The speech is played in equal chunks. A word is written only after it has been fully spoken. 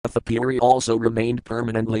Puri also remained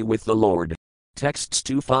permanently with the Lord. Texts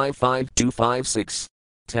 255-256.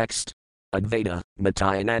 Text. Advaita,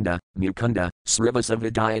 Nityananda, Mukunda, Srivasa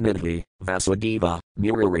Vidyanidhi, Vasudeva,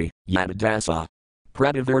 Murari, Yadadasa.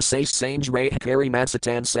 Prativerse Sange Kari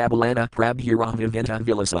Matsatan Sabalana Prabhura Vivinta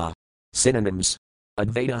Vilasa. Synonyms.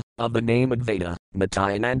 Advaita, of the name Advaita,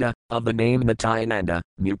 Nityananda, of the name Nityananda,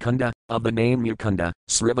 Mukunda, of the name Mukunda,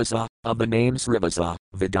 Srivasa, of the name Srivasa,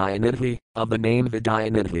 Vidyanidhi, of the name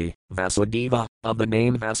Vidyanidhi, Vasudeva, of the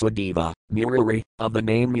name Vasudeva, Murari, of the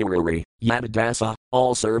name Murari, Yadadasa,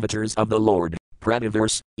 all servitors of the Lord.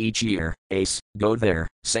 Prativerse, each year, Ace, go there,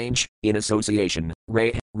 Sange, in association,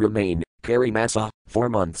 Ray, remain, Kari Masa, 4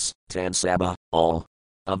 months, Tansaba, all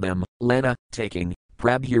of them, Lana, taking,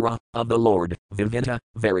 Prabhura, of the Lord, Vivinta,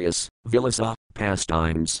 various, Vilasa,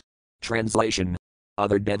 pastimes. Translation.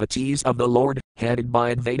 Other devotees of the Lord, headed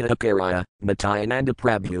by Advaita Acharya, Nityananda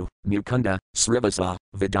Prabhu, Mukunda, Srivasa,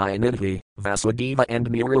 Vidyanidhi, Vasudeva and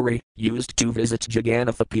Murari, used to visit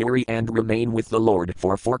Jagannatha Puri and remain with the Lord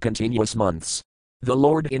for 4 continuous months. The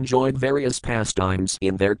Lord enjoyed various pastimes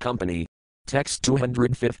in their company. Text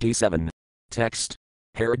 257. Text.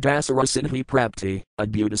 Haridasara Siddhi Prapti,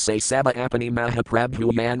 Adbhuta Saba Apani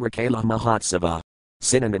Mahaprabhu Yanrakala Mahatsava.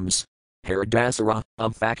 Synonyms. Haridasara,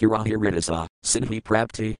 of Thakura Haridasa, Siddhi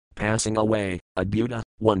Prapti, passing away, Adbhuta,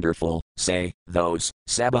 wonderful, say, those,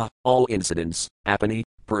 Saba, all incidents, Apani,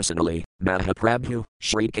 personally, Mahaprabhu,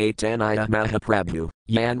 Sri Caitanya Mahaprabhu,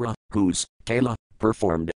 Yanra, whose, Kala,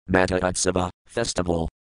 performed, Mata festival.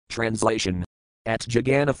 Translation. At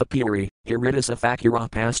Jagannatha Puri, Haridasa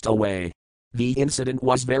Thakura passed away. The incident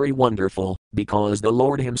was very wonderful, because the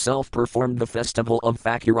Lord himself performed the festival of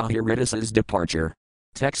Thakura Haridasa's departure.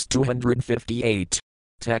 Text 258.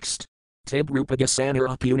 Text. Tib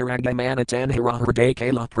Rupagasana Punaragamana Tanhara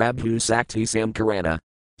Hridakala Prabhu Sakti Samkarana.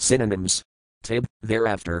 Synonyms. Tib,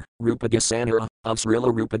 thereafter, Rupagasana, of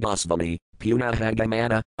Srila Rupa Goswami,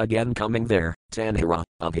 Punahagamana, again coming there, Tanhara,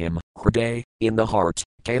 of him, Hriday, in the heart,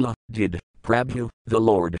 Kala, did, Prabhu, the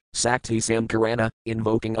Lord, Sakti Samkarana,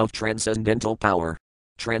 invoking of transcendental power.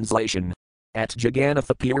 Translation. At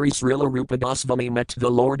Jagannatha Puri Srila Rupa Goswami met the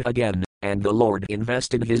Lord again, and the Lord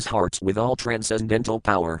invested his heart with all transcendental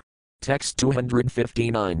power. Text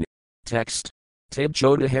 259. Text. Tib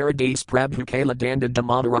Choda Haridis Prabhu Kala Danda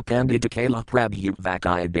Damodara Pandita Kala Prabhu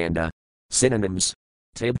Vakaya Danda. Synonyms.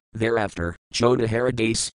 Tib, thereafter, Choda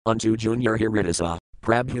Haridis, unto Junior Haridasa,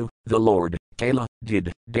 Prabhu, the Lord, Kala,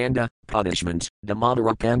 did, Danda, punishment,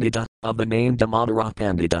 Damodara Pandita, of the name Damodara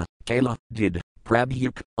Pandita, Kala, did,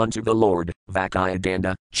 Prabhu, unto the Lord, Vakaya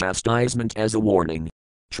Danda, chastisement as a warning.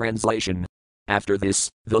 Translation. After this,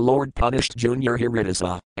 the Lord punished Junior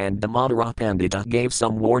Haridasa, and Damodara Pandita gave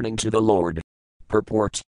some warning to the Lord.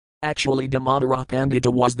 Purport. Actually, Damodara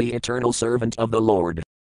Pandita was the eternal servant of the Lord.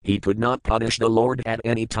 He could not punish the Lord at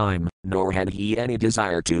any time, nor had he any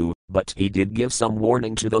desire to, but he did give some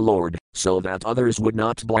warning to the Lord, so that others would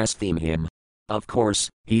not blaspheme him. Of course,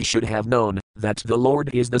 he should have known that the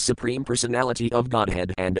Lord is the Supreme Personality of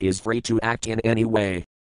Godhead and is free to act in any way.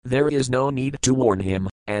 There is no need to warn him,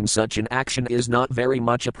 and such an action is not very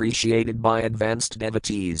much appreciated by advanced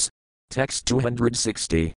devotees. Text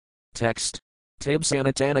 260. Text. Tib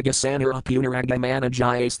Sanatana Gasanara Punaragamana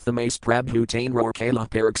Jayasthamas Prabhu Tainror Kala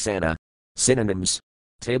Paraksana. Synonyms.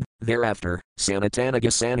 Tib, thereafter, Sanatana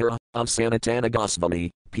Gasanara, of Sanatana Goswami,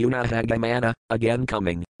 Punahagamana, again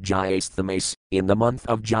coming, Jayasthamas, in the month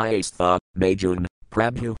of Jayastha, May June,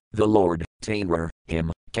 Prabhu, the Lord, Tainror,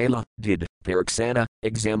 him, Kala, did, Paraksana,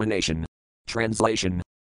 examination. Translation.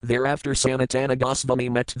 Thereafter Sanatana Goswami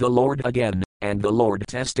met the Lord again, and the Lord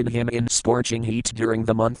tested him in scorching heat during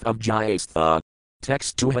the month of Jayastha.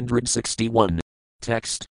 Text 261.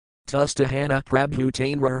 Text. Tustahana Prabhu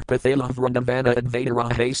Tainrar Pathala Vrundavana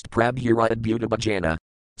Advaitara Haste Prabhura Adbhuta Bhajana.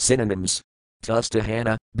 Synonyms.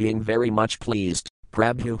 Tustahana, being very much pleased,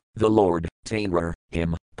 Prabhu, the Lord, Tainrar,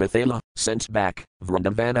 him, Pathala, sent back,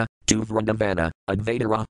 Vrundavana, to Vrundavana,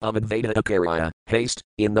 Advaitara, of Advaita Acharya, haste,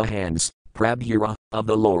 in the hands, Prabhura, of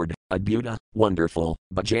the Lord, Adbhuta, wonderful,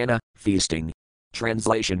 Bhajana, feasting.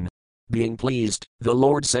 Translation. Being pleased, the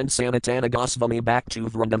Lord sent Sanatana Goswami back to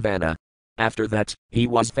Vrundavana. After that, he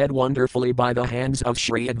was fed wonderfully by the hands of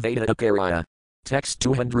Sri Advaita Acharya. Text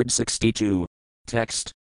 262.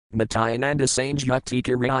 Text. Nityananda Sange Yukti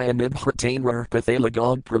Kiraya Nibhratainrar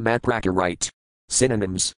Pathalagog Pramaprakarite.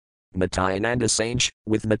 Synonyms. Nityananda Sange,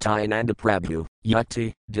 with Nityananda Prabhu,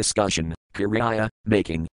 Yukti, discussion, Kiraya,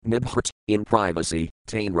 making, Nibhrt, in privacy,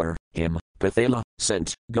 Tainrar, him, Pathala,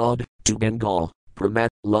 sent, God, to Bengal, Pramat,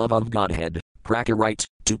 love of Godhead, Prakarite,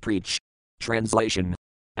 to preach. Translation.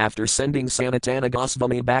 After sending Sanatana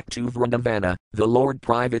Goswami back to Vrindavana, the Lord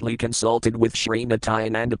privately consulted with Sri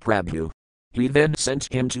Nityananda Prabhu. He then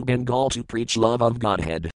sent him to Bengal to preach love of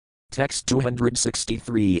Godhead. Text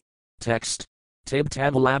 263. Text.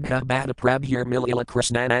 Tabtadalabha Bada Prabhur Milila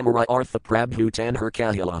Krishnanamara Artha Prabhu Tanhur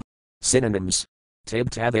Kahila. Synonyms.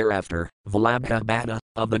 Tabta thereafter, Valabha Bada,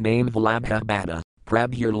 of the name Valabha Bada,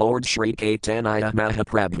 Prabhur Lord Sri Caitanya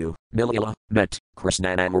Mahaprabhu, Milila, met,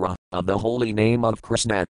 Krishnanamara, of the holy name of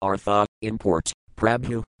Krishna, Artha, import,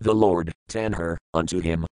 Prabhu, the Lord, Tanhur, unto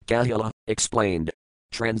him, Kahila, explained.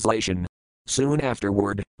 Translation. Soon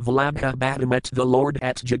afterward, Vallabha Bada met the Lord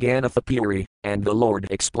at Jagannatha-puri, and the Lord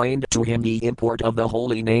explained to him the import of the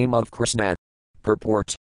holy name of Krishna.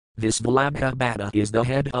 Purport. This Vallabha Bada is the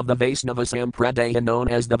head of the Vaisnava Sampradaya known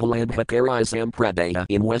as the Vallabhacharya Sampradaya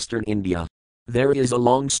in western India. There is a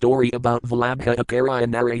long story about Vallabhacharya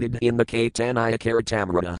narrated in the Caitanya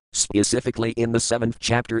Charitamrita, specifically in the 7th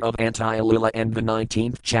chapter of Antya-lila and the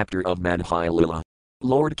 19th chapter of Madhya-lila.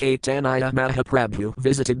 Lord Caitanya Mahaprabhu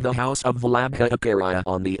visited the house of Vallabhacharya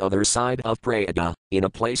on the other side of Prayaga, in a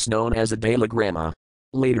place known as Adalagrama.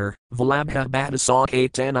 Later, Vallabha Bada saw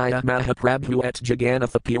Caitanya Mahaprabhu at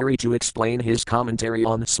Jagannatha-puri to explain his commentary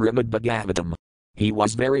on Srimad Bhagavatam. He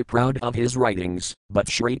was very proud of his writings, but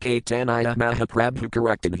Sri Caitanya Mahaprabhu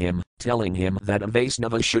corrected him, telling him that a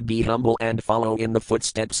Vaisnava should be humble and follow in the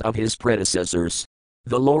footsteps of his predecessors.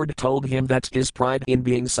 The Lord told him that his pride in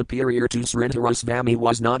being superior to Sridharasvami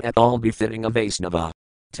was not at all befitting a Vaisnava.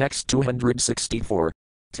 Text 264.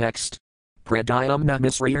 Text. Pradayamna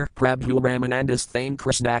Misrir Prabhu Ramanandas Thane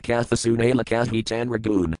Krishnakatha Sunalakahi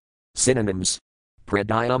Tanragun. Synonyms.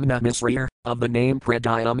 Pradayamna Misrir, of the name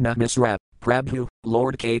Pradayamna Misra, Prabhu,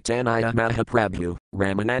 Lord Caitanya Mahaprabhu,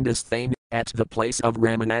 Ramanandas Thane, at the place of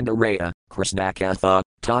Ramananda Raya, Krishnakatha,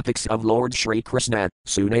 topics of Lord Sri Krishna,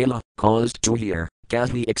 Sunala, caused to hear.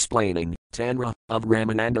 Kahi explaining, Tanra, of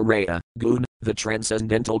Ramananda Raya, Gun, the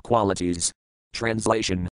transcendental qualities.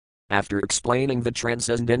 Translation. After explaining the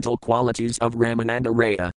transcendental qualities of Ramananda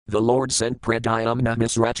Raya, the Lord sent Pradayamna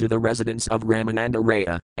Misra to the residence of Ramananda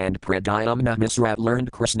Raya, and Pradayamna Misra learned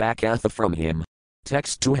Krishnakatha from him.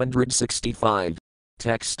 Text 265.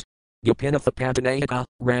 Text. Gopinatha Patanayaka,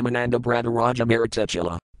 Ramananda Bradaraja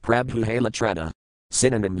Maritachila, Prabhu Halatrada.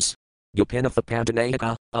 Synonyms. Gopinatha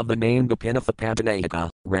Patanayaka, of the name Gopinatha Patanayaka,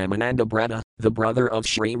 Ramananda Brada, the brother of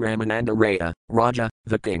Sri Ramananda Raya, Raja,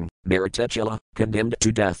 the king, Maritachila, condemned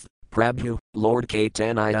to death. Prabhu, Lord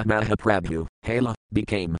Caitanya Mahaprabhu, Hala,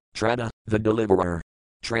 became, Trada, the deliverer.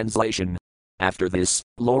 Translation. After this,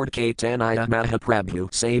 Lord Caitanya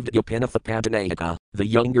Mahaprabhu saved Gopinatha Patanayaka, the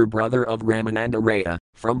younger brother of Ramananda Raya,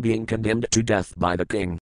 from being condemned to death by the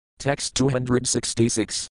king. Text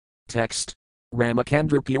 266. Text.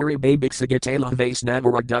 Ramakandra Puri Babiksagatala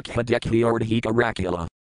Vaisnavara Dukha Dekhi Ardhika Rakila.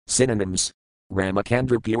 Synonyms.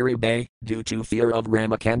 Ramakandra Puri Bay, due to fear of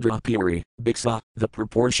Ramakandra Puri, Biksa, the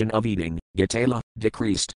proportion of eating, Gatala,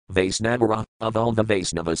 decreased, Vaisnavara, of all the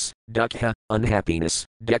Vaisnavas, Dukha, unhappiness,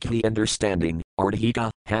 Dekhi understanding, Ardhika,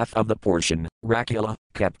 half of the portion, Rakila,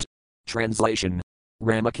 kept. Translation.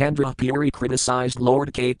 Ramakandra Puri criticized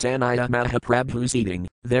Lord Caitanya Mahaprabhu's eating,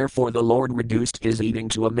 therefore the Lord reduced his eating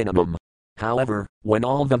to a minimum. However, when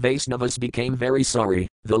all the Vaisnavas became very sorry,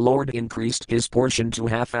 the Lord increased his portion to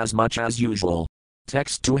half as much as usual.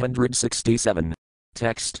 Text 267.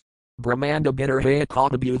 Text. Brahmanda Bitterhaya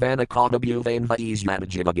Kautabhuvana Kautabhuvan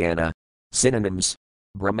Vaisnavajivagana. Synonyms.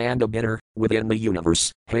 Brahmanda Bitter, within the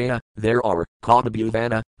universe, Haya, there are,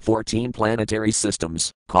 Kautabhuvana, 14 planetary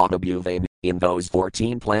systems, Kautabhuvan, in those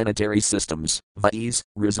 14 planetary systems, Vais,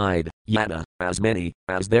 reside, Yada, as many,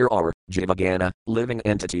 as there are, Jivagana, living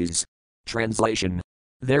entities. Translation.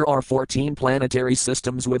 There are 14 planetary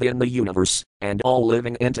systems within the universe, and all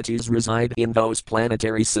living entities reside in those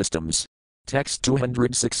planetary systems. Text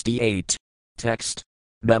 268. Text.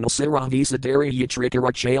 Manasira Visadari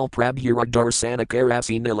Yatrikarachail Prabhura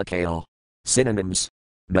Darsanakarasi Nilakail. Synonyms.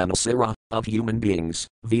 Manasira, of human beings,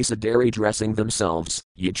 Visadari dressing themselves,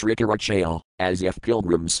 Yatrikarachail, as if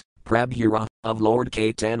pilgrims, Prabhura, of Lord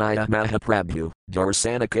Caitanya Mahaprabhu,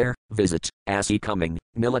 Darsanakar, visit, as he coming,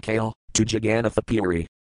 Nilakail, to Jagannatha-puri.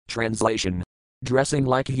 Translation. Dressing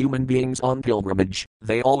like human beings on pilgrimage,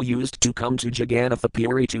 they all used to come to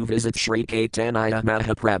Jagannatha-puri to visit Sri Caitanya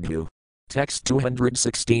Mahaprabhu. Text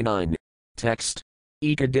 269. Text.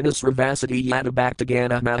 Ekadinas Ravasati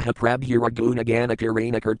Yadabhaktagana Mahaprabhu Gunagana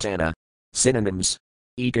Karina Kirtana. Synonyms.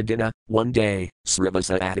 Ekadina, one day,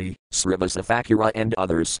 Srivasa Adi, Srivasa Thakura and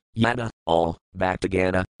others, Yada, all,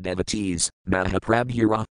 Bhaktagana, devotees,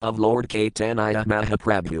 Mahaprabhura, of Lord Caitanya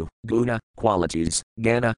Mahaprabhu, Guna, qualities,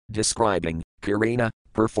 Gana, describing, Karina,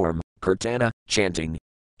 perform, Kirtana, chanting.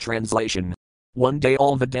 Translation. One day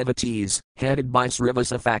all the devotees, headed by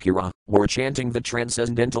Srivasafakura, were chanting the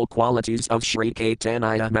transcendental qualities of Sri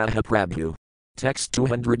Caitanya Mahaprabhu. Text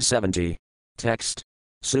 270. Text.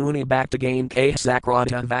 Suni Bhaktagain K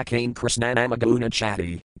Sakrata Vakain Krishnanamaguna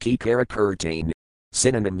Chatti, Ki Karakirtain.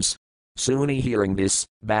 Synonyms. Suni hearing this,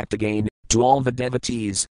 Bhaktagain, to all the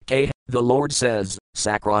devotees, K, the Lord says,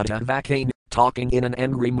 Sakrata Vakain, talking in an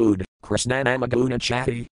angry mood, Krishnanamaguna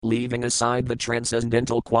Chatti, leaving aside the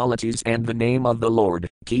transcendental qualities and the name of the Lord,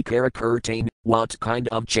 Ki Karakirtain, what kind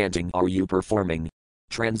of chanting are you performing?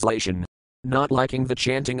 Translation. Not liking the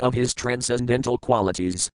chanting of his transcendental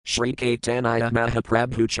qualities, Sri Caitanya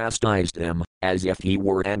Mahaprabhu chastised him, as if he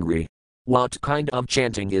were angry. What kind of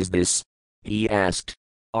chanting is this? He asked.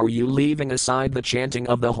 Are you leaving aside the chanting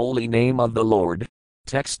of the holy name of the Lord?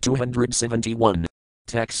 Text 271.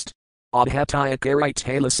 Text. Adhataya Karait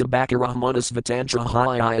Halasabakara Manasvatantra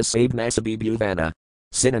Hayaya Sabnasabi Bhuvana.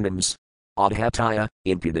 Synonyms. Adhataya,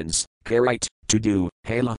 impudence, Karait, to do,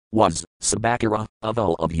 Hala, was, Sabakara, of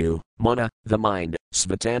all of you, Mana, the mind,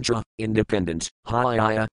 Svatantra, independent,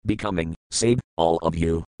 Hayaya, becoming, Sab, all of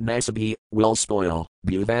you, Nasabi, will spoil,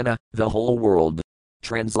 Bhuvana, the whole world.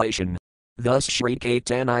 Translation. Thus Sri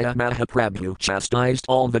Caitanya Mahaprabhu chastised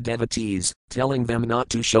all the devotees, telling them not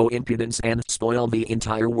to show impudence and spoil the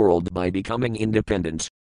entire world by becoming independent.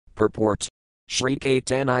 Purport. Sri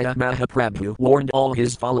Caitanya Mahaprabhu warned all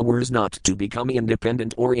his followers not to become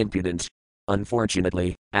independent or impudent.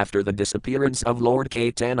 Unfortunately, after the disappearance of Lord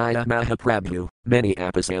Caitanya Mahaprabhu, many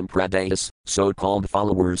Apasampradayas, so-called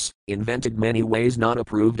followers, invented many ways not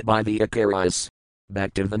approved by the Acharyas.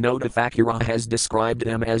 Bhaktivinoda Thakura has described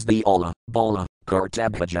them as the Ala, Bala,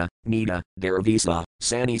 Kartabhaja, Nida, Darvisa,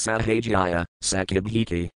 Sani Sahajaya,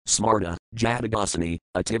 Sakibhiki, Smarta, Jadagasani,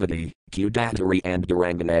 Ativati, Kudatari and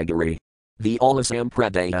Duranganagari. The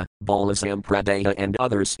Alasampradaya, Balasampradaya and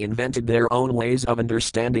others invented their own ways of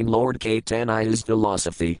understanding Lord Caitanya's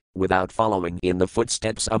philosophy, without following in the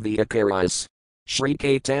footsteps of the Acharyas. Sri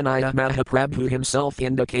Caitanya Mahaprabhu himself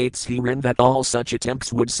indicates herein that all such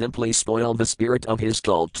attempts would simply spoil the spirit of his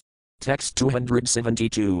cult. Text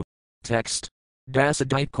 272. Text.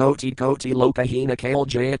 Dasadite Koti Koti Lokahina Kale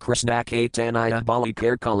Jaya Krishna Caitanya Bali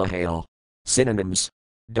Kalahale. Synonyms.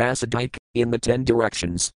 Dasadike, in the 10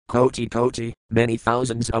 directions, Koti Koti, many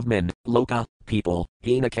thousands of men, Loka, people,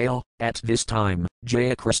 Hinakale, at this time,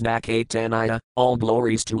 Jaya Krishna Caitanya, all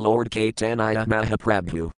glories to Lord Caitanya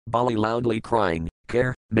Mahaprabhu, Bali loudly crying,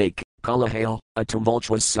 Care, make, Kalahale, a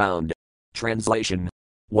tumultuous sound. Translation.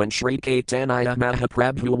 When Sri Caitanya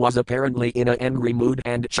Mahaprabhu was apparently in an angry mood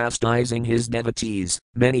and chastising his devotees,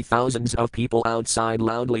 many thousands of people outside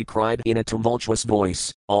loudly cried in a tumultuous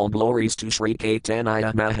voice, All glories to Sri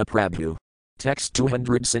Caitanya Mahaprabhu. Text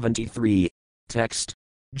 273. Text.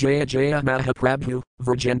 Jaya Jaya Mahaprabhu,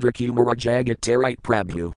 Virjendra Kumara Jagat Terite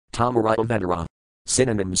Prabhu, Tamara Avedara.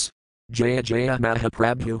 Synonyms. Jaya Jaya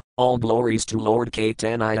Mahaprabhu, all glories to Lord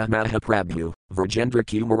Caitanya Mahaprabhu, Virjendra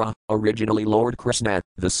Kumara, originally Lord Krishna,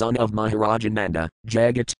 the son of Maharajananda,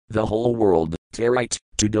 Jagat, the whole world, Terite,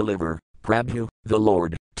 to deliver, Prabhu, the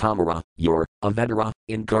Lord, Tamara, your, Avedara,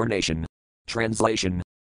 incarnation. Translation.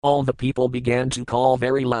 All the people began to call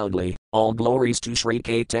very loudly, All glories to Sri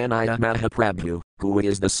Caitanya Mahaprabhu, who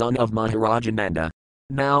is the son of Maharajananda.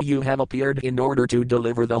 Now you have appeared in order to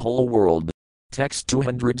deliver the whole world. Text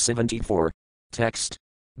 274. Text.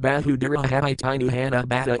 Bahudara Haitainuhana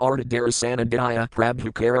Bata Ardharasana Daya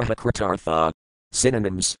Prabhukaraha Kritartha.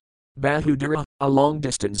 Synonyms. Bahudara, a long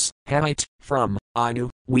distance, Hait, from, Inu,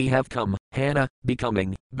 we have come, Hana,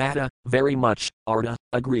 becoming, Bata, very much, Arda,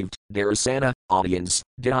 aggrieved, Darasana, audience,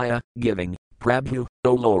 Daya, giving, Prabhu,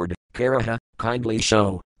 O Lord, Karaha, kindly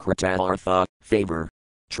show, Kritartha, favor.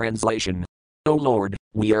 Translation. O Lord,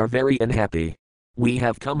 we are very unhappy. We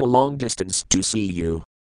have come a long distance to see you.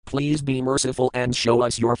 Please be merciful and show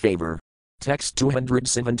us your favor. Text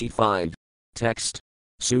 275. Text.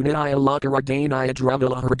 Sunaya Lakara Danaya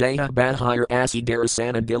Dravila Hridaya Bahir Asi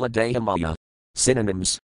Darasana Dila Dahamaya.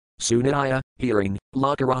 Synonyms. Sunaya, hearing,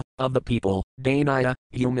 Lakara, of the people, Danaya,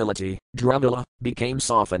 humility, Dravila, became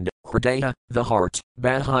softened, Hridaya, the heart,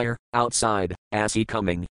 Bahir, outside, Asi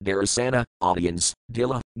coming, Darasana, audience,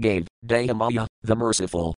 Dila, gave, Dahamaya, the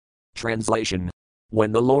merciful. Translation.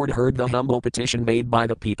 When the Lord heard the humble petition made by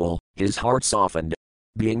the people, his heart softened.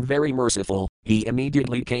 Being very merciful, he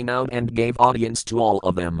immediately came out and gave audience to all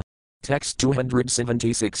of them. Text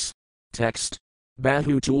 276. Text.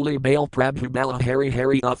 Bahu Tuli Bail Prabhu Bala Hari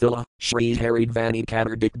Hari Uthila, Shri Hari Dvani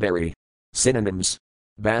Katardik Beri. Synonyms.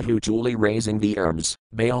 Bahu Tuli raising the arms,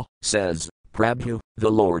 Baal, says, Prabhu,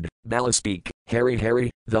 the Lord, Bala speak, Hari Hari,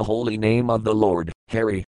 the holy name of the Lord,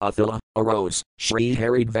 Hari, Athila, arose, Shri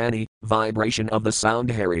Haridvani, vibration of the sound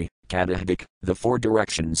Hari, Kadahdik, the four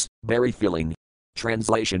directions, berry filling.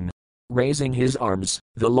 Translation. Raising his arms,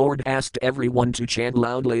 the Lord asked everyone to chant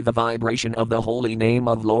loudly the vibration of the holy name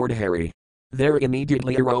of Lord Hari. There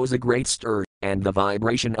immediately arose a great stir, and the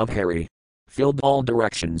vibration of Hari filled all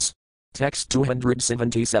directions. Text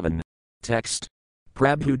 277. Text.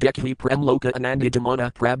 Prabhu Dekhi Premloka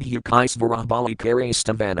Anandidamana Prabhu Kaisvara Bali Kare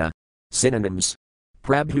Stavana. Synonyms.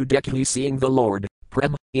 Prabhu Dekhi seeing the Lord,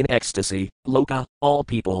 Prem, in ecstasy, Loka, all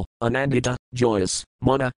people, Anandita, joyous,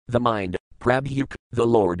 Mana, the mind, Prabhu, the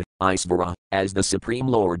Lord, Isvara, as the Supreme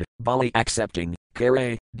Lord, Bali accepting,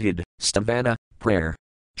 Kare, did, Stavana, prayer.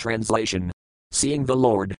 Translation. Seeing the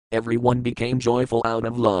Lord, everyone became joyful out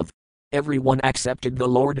of love. Everyone accepted the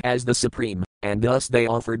Lord as the Supreme, and thus they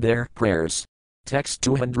offered their prayers. Text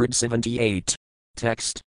 278.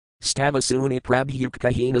 Text. Stavasuni Prabhuk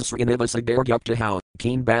Kahinas Rinivasa Dergyuptahau,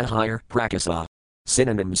 Keen Bahir Prakasa.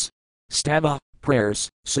 Synonyms. Stava, prayers,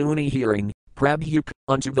 Suni hearing, Prabhuk,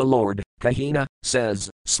 unto the Lord, Kahina, says,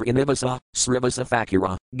 Srinivasa, Srivasa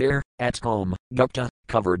Fakira, Der, at home, Gupta,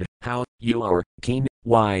 covered, how, you are, Keen,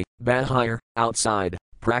 why, Bahir, outside,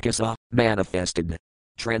 Prakasa, manifested.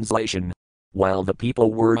 Translation. While the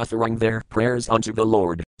people were uttering their prayers unto the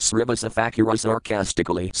Lord, Srivasa Fakira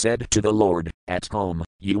sarcastically said to the Lord, at home,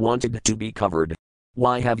 you wanted to be covered.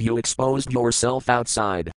 Why have you exposed yourself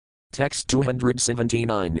outside? Text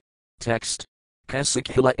 279. Text.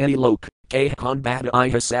 Kasikhila Elilok, Kahkonbada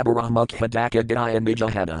Ihasabara Mukhadaka Daya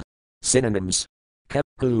Nijahada. Synonyms. Kep,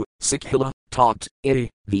 who, Sikhila, taught, iti,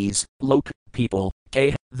 these, lok, people,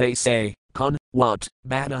 Kah, they say, Kon, what,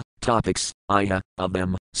 Bada, topics, Iha, of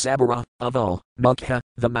them, Sabara, of all, Mukha,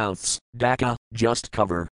 the mouths, Daka, just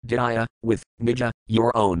cover, Daya, with, Nija,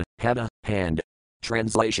 your own, Hada, hand.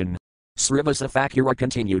 Translation. Srivasa Fakira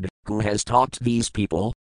continued, who has taught these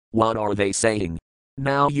people? What are they saying?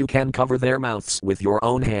 Now you can cover their mouths with your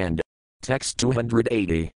own hand. Text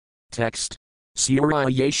 280. Text. Surya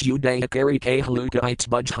yesh udaya kari kahalukait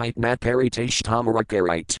budhite nat paritesh tamara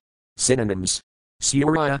karite. Synonyms.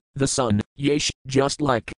 Surya, the sun, yesh, just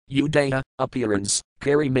like, udaya, appearance,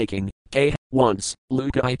 kari making, kah, once,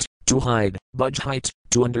 lukite, to hide, budhite,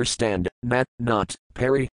 to understand, nat, not,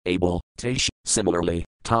 pari, able, tesh, similarly,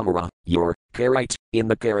 tamara, your, karite, in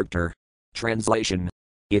the character. Translation.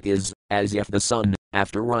 It is, as if the sun,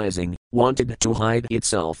 after rising, wanted to hide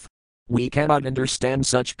itself. We cannot understand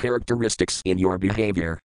such characteristics in your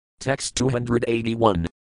behavior. Text 281.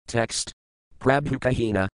 Text. Prabhu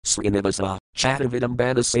Kahina, Srinivasa,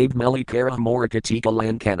 Chatavidambana Save Melikara Morakatika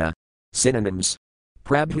Lankana. Synonyms.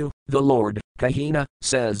 Prabhu, the Lord, Kahina,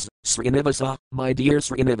 says, Srinivasa, my dear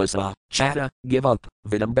Srinivasa, Chata, give up,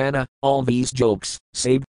 Vidambana, all these jokes,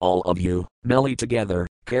 save, all of you, Meli together,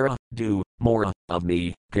 Kara, do, Mora, of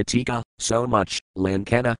me, Katika, so much,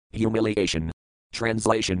 Lankana, humiliation.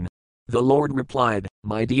 Translation. The Lord replied,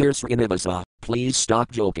 my dear Srinivasa, please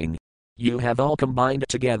stop joking. You have all combined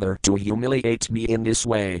together to humiliate me in this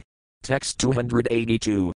way. Text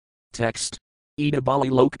 282. Text. Ida Bali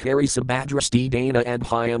Lok Kari Sabhadrasti Dana and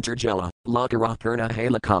Hyantarjala, Lakara Purna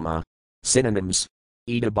Halakama. Synonyms.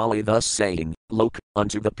 Ida Bali thus saying, Lok,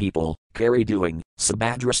 unto the people, Kari doing,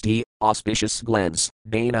 Sabhadrasti, auspicious glance,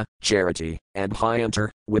 Dana, charity, and Hyantar,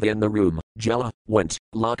 within the room, Jala, went,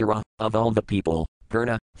 Lakara, of all the people,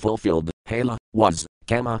 Purna, fulfilled, Hala, was,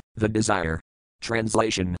 Kama, the desire.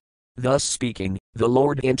 Translation. Thus speaking, the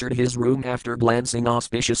Lord entered his room after glancing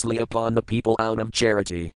auspiciously upon the people out of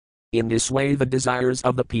charity. In this way the desires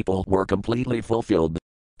of the people were completely fulfilled.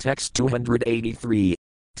 Text 283.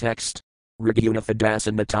 Text. Raghunatha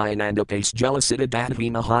Natayanandapes Jelasita Dadhi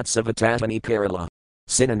Mahotsavatavani Kerala.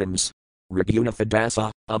 Synonyms.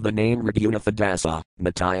 Raghunatha, of the name Raghunatha,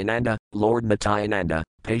 Natayananda, Lord Natayananda,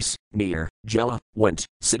 Pace, near, Jela, went,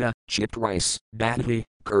 Sita, chipped rice, Dadhi,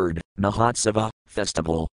 curd, Mahotsava,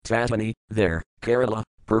 festival, Tatani, there, Kerala,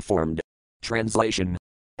 performed. Translation.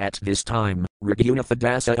 At this time,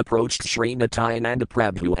 Raghunatha approached Sri Natayananda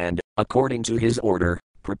Prabhu and, according to his order,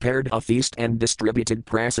 prepared a feast and distributed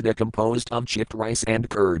prasada composed of chipped rice and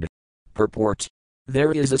curd. Purport.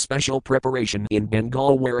 There is a special preparation in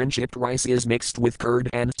Bengal wherein chipped rice is mixed with curd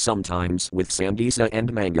and sometimes with sandisa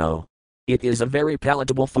and mango. It is a very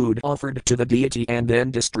palatable food offered to the deity and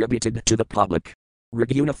then distributed to the public.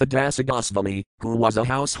 Raghunatha Goswami, who was a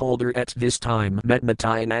householder at this time, met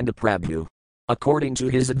Natayananda Prabhu. According to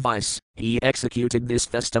his advice, he executed this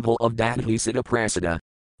festival of Dadhisita Prasada.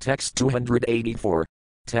 Text 284.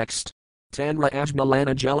 Text. Tanra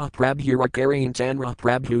Ajmalana Jela Prabhura Karian Tanra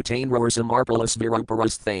Prabhu Tainroar Samarpalas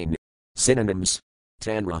Viruparas Thane. Synonyms.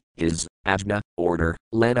 Tanra, his, Ajna, order,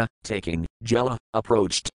 Lena, taking, Jela,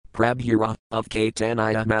 approached, Prabhura, of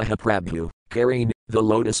Caitanya Mahaprabhu, carrying, the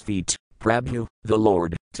lotus feet, Prabhu, the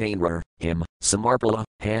Lord, Tainrar, him, Samarpala,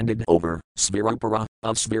 handed over, Svirupara,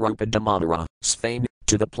 of Svirupa Damodara, Svain,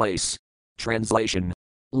 to the place. Translation.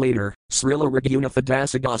 Later, Srila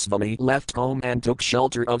Raghunatha Goswami left home and took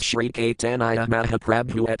shelter of Sri Caitanya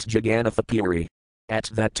Mahaprabhu at Jagannatha. At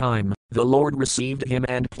that time, the Lord received him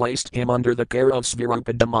and placed him under the care of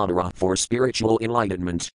Svirupa Damodara for spiritual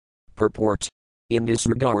enlightenment. Purport. In this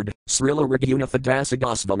regard, Srila Raghunatha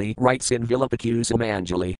Goswami writes in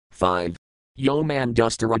Vilapakusumanjali, 5. Yo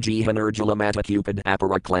mandustara jihanurjala matakupad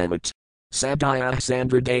aparaklamat. Sabdayah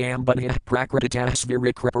sandradayam buniyah prakrititah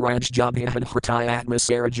svirikriparaj jabhihan hritayatma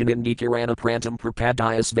sarajanindikirana prantam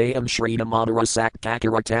prapadayas vayam shridamodara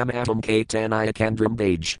saktakaraktam atam Caitanya kandram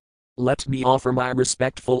baj. Let me offer my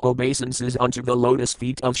respectful obeisances unto the lotus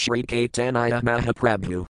feet of Sri Caitanya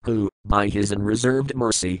Mahaprabhu, who, by his unreserved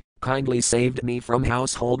mercy, kindly saved me from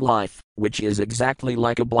household life, which is exactly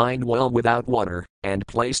like a blind well without water, and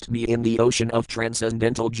placed me in the ocean of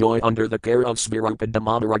transcendental joy under the care of Svirupa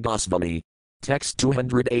Damodara Goswami. Text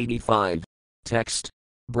 285. Text.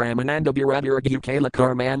 Brahmananda Biradira Gukala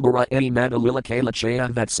Karmambara Eni Madalila Kala Chaya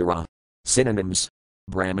Vatsara. Synonyms.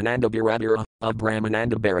 Brahmananda Biradira, of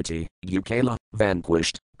Brahmananda Bharati, Ukala,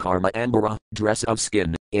 vanquished, Karma Ambara, dress of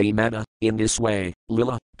skin, Amada, in this way,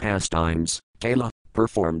 Lila, pastimes, Kala,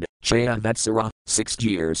 performed, Chaya Vatsara, 6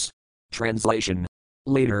 years. Translation.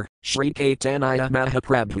 Later, Sri Caitanya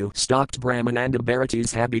Mahaprabhu stopped Brahmananda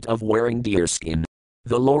Bharati's habit of wearing deerskin.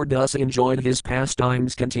 The Lord thus enjoyed his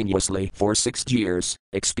pastimes continuously for 6 years,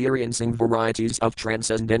 experiencing varieties of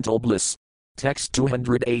transcendental bliss. Text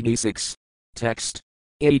 286. Text.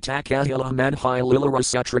 Itakahila Madhai Lilara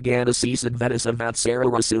Sutragana Sisadvedasa Vatsara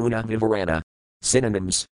Rasuna Vivarana.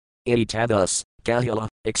 Synonyms. Ita thus, Kahila,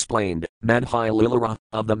 explained, Madhai Lilara,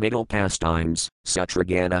 of the middle pastimes,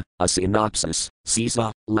 Sutragana, a synopsis,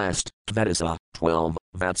 Sisa, last, Vedasa, 12,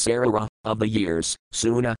 Vatsara, of the years,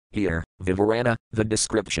 Suna, here, Vivarana, the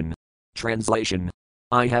description. Translation.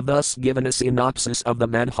 I have thus given a synopsis of the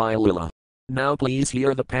Madhai Lila. Now please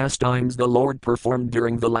hear the pastimes the Lord performed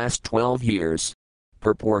during the last 12 years.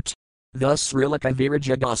 Purport. Thus Srila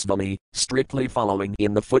Kaviraja Goswami, strictly following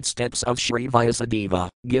in the footsteps of Sri Vyasadeva,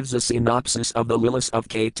 gives a synopsis of the Lilas of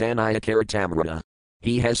Caitanya Charitamrita.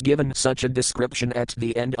 He has given such a description at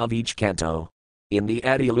the end of each canto. In the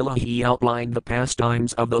Adi Lila he outlined the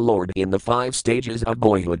pastimes of the Lord in the 5 stages of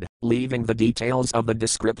boyhood, leaving the details of the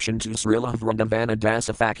description to Srila Vrindavana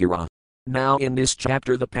Dasa Thakura. Now in this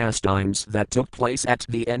chapter the pastimes that took place at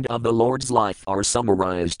the end of the Lord's life are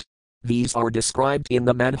summarized. These are described in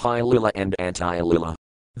the Madhai Lila and Anti Lila.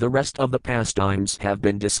 The rest of the pastimes have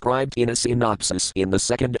been described in a synopsis in the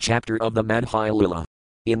 2nd chapter of the Madhai Lila.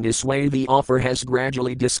 In this way the author has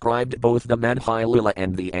gradually described both the Madhai Lila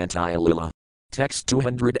and the Anti Lila. Text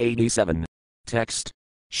 287. Text.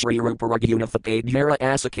 Shri Rupa Raghunatha Padyara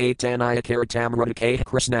Asa Caitanya Charitamrita K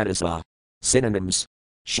Krishnadasa. Synonyms.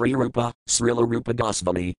 Shri Rupa, Srila Rupa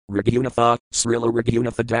Goswami, Raghunatha, Srila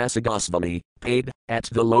Raghunatha Dasa Goswami, paid, at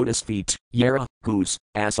the lotus feet, Yara, whose,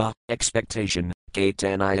 Asa, expectation,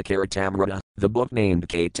 Caitanya Charitamrita, the book named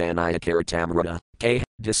Caitanya Charitamrita, K,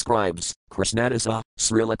 describes, Krishnadasa,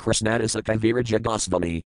 Srila Krishnadasa Kaviraja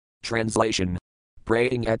Goswami. Translation.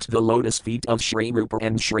 Praying at the lotus feet of Shri Rupa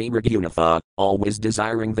and Shri Raghunatha, always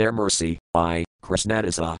desiring their mercy, I,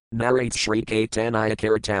 Krishnadasa, narrates Sri Caitanya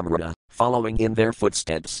Charitamrita, following in their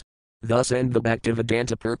footsteps. Thus end the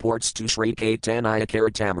Bhaktivedanta purports to Sri Caitanya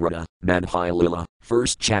Charitamrita, Madhai Lila,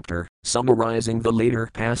 1st chapter, summarizing the later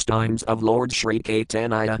pastimes of Lord Sri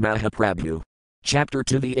Caitanya Mahaprabhu. Chapter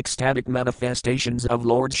 2 The ecstatic manifestations of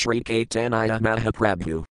Lord Sri Caitanya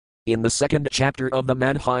Mahaprabhu. In the 2nd chapter of the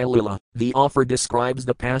Madhai Lila, the author describes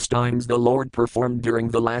the pastimes the Lord performed during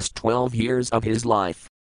the last 12 years of his life.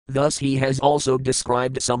 Thus he has also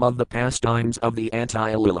described some of the pastimes of the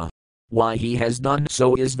Anti Lila. Why he has done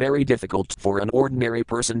so is very difficult for an ordinary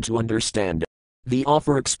person to understand. The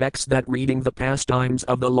author expects that reading the pastimes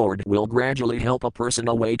of the Lord will gradually help a person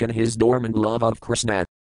awaken his dormant love of Krishna.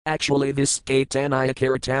 Actually, this Caitanya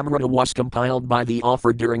Charitamrita was compiled by the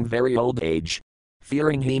author during very old age.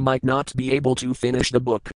 Fearing he might not be able to finish the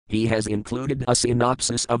book, he has included a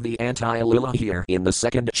synopsis of the Anti Lila here in the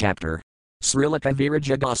 2nd chapter. Srila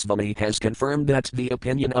Kaviraja Goswami has confirmed that the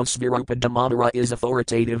opinion of Svirupa Damodara is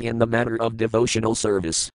authoritative in the matter of devotional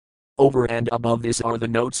service. Over and above this are the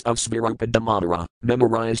notes of Svirupa Damodara,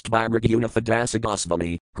 memorized by Raghunatha Dasa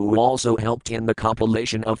Goswami, who also helped in the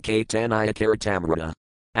compilation of Caitanya Charitamrita.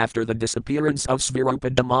 After the disappearance of Svirupa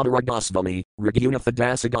Damodara Goswami, Raghunatha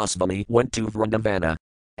Dasa Goswami went to Vrindavana.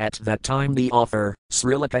 At that time the author,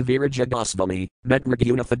 Srila Kaviraja Goswami, met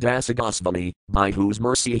Raghunatha Dasa Goswami, by whose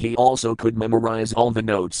mercy he also could memorize all the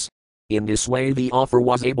notes. In this way the author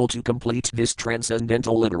was able to complete this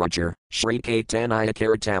transcendental literature, Sri Caitanya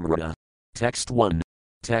Charitamrita. Text 1.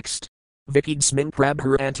 Text. Vikidsmin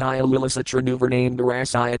Prabhur Antaya Lilasatra Nuvarname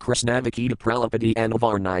Narasaya Krishnavakita Pralapati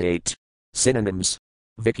Anavarnayate. Synonyms.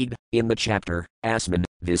 Vikid, in the chapter, Asman,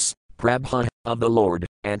 this, Prabha, of the Lord,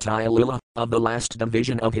 Antaya Lila, of the last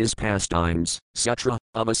division of his pastimes, Sutra,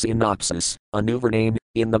 of a synopsis, Anuvarname,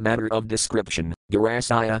 in the matter of description,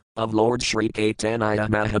 Garasaya, of Lord Sri Caitanya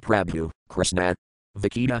Mahaprabhu, Krishna.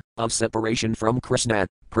 Vikita, of separation from Krishna,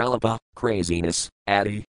 Pralapa, craziness,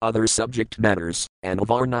 Adi, other subject matters, and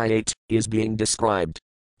Avarnayate, is being described.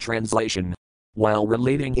 Translation. While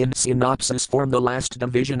relating in synopsis form the last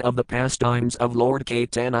division of the pastimes of Lord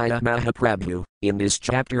Caitanya Mahaprabhu, in this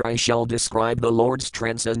chapter I shall describe the Lord's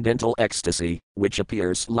transcendental ecstasy, which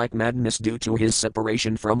appears like madness due to his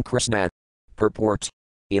separation from Krishna. Purport.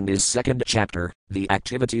 In this second chapter, the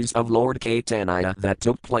activities of Lord Caitanya that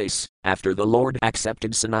took place after the Lord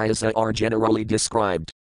accepted sannyasa are generally described.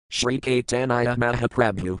 Sri Caitanya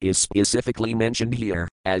Mahaprabhu is specifically mentioned here,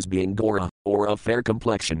 as being Gora, or of fair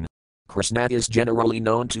complexion. Krishna is generally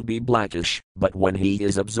known to be blackish, but when he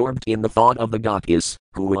is absorbed in the thought of the gopis,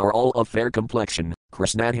 who are all of fair complexion,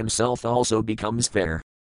 Krishna himself also becomes fair.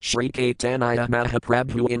 Sri Caitanya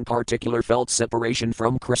Mahaprabhu in particular felt separation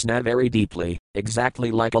from Krishna very deeply,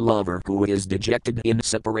 exactly like a lover who is dejected in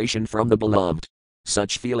separation from the beloved.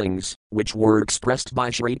 Such feelings, which were expressed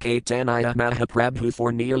by Sri Caitanya Mahaprabhu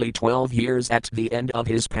for nearly 12 years at the end of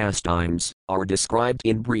his pastimes, are described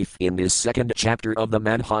in brief in this second chapter of the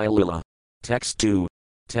Madhya Lila. Text 2.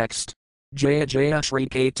 Text. Jaya Jaya Sri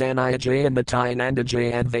Caitanya Jaya Nityananda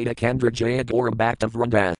Jaya Advaita Kandra Jaya Gaura Bhakta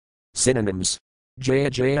Vrinda. Synonyms.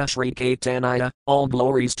 Jaya Jaya Sri Caitanya, all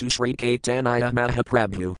glories to Sri Caitanya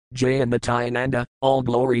Mahaprabhu. Jaya Nityananda, all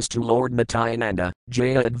glories to Lord Nityananda.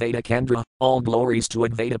 Jaya Advaita Kandra, all glories to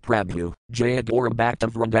Advaita Prabhu. Jaya Gaura Bhakta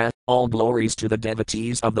Vrinda, all glories to the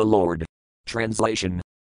devotees of the Lord. Translation.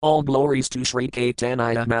 All glories to Sri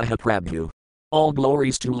Caitanya Mahaprabhu. All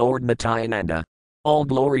glories to Lord Nityananda. All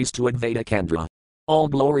glories to Advaita Kandra. All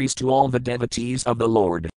glories to all the devotees of the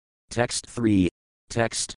Lord. Text 3.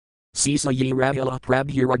 Text. Sisa ye Ravila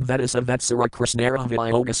Prabhuragvedasa Vetsara Krishnara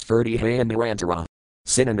Vyogas Ferdihaya Nirantara.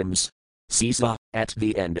 Synonyms. Sisa, at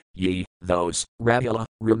the end, ye, those, Ravila,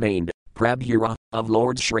 remained, Prabhura, of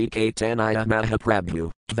Lord Sri Caitanya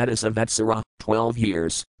Mahaprabhu, Vedasa Vetsara, 12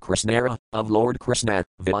 years, Krishnara, of Lord Krishna,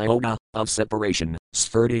 Vyoga, of separation,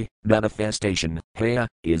 Sfurti, manifestation, Haya,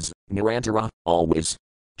 is, Nirantara, always.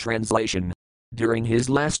 Translation. During his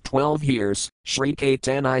last 12 years, Sri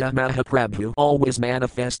Caitanya Mahaprabhu always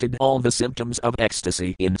manifested all the symptoms of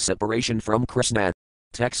ecstasy in separation from Krishna.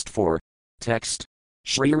 Text 4. Text.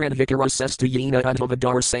 Shri Radvikara Sestayina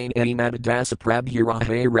Udhavadarsane Amadadasa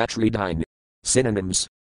Prabhurahe Ratridine. Synonyms.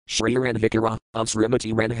 Shri Radvikara, of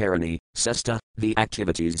Srimati Radharani, Sesta, the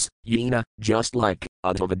activities, Yena, just like,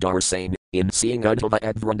 Udhavadarsane, in seeing Uddhava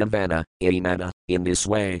at Vrindavana, Amada, in this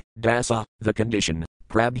way, Dasa, the condition.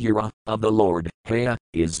 Prabhura, of the Lord, Haya,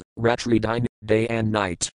 is, Ratridine, day and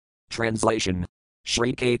night. Translation.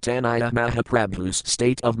 Sri Caitanya Mahaprabhu's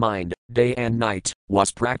state of mind, day and night,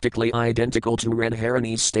 was practically identical to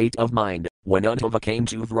Radharani's state of mind, when Uddhava came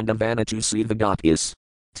to Vrindavana to see the gopis.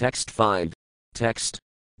 Text 5. Text.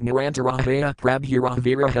 Nirantarahaya Prabhura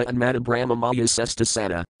Viraha Anmata Brahmamaya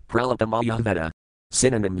Sestasana, Pralapamaya Veda.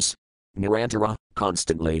 Synonyms. Nirantara,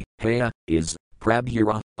 constantly, Haya, is,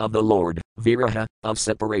 Prabhura, of the Lord, Viraha, of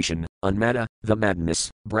separation, Unmata, the madness,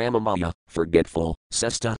 Brahmamaya, forgetful,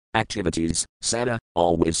 Sesta, activities, Sada,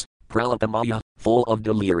 always, Pralapamaya, full of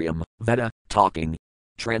delirium, Veda, talking.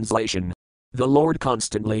 Translation. The Lord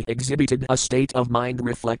constantly exhibited a state of mind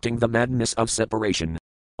reflecting the madness of separation.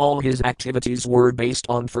 All his activities were based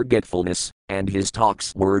on forgetfulness, and his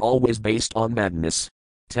talks were always based on madness.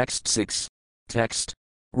 Text 6. Text.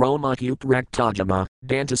 Roma Upraktajama,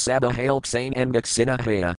 Dantasaba Hail Xane and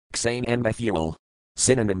Xinahaya, Xane and Methuel.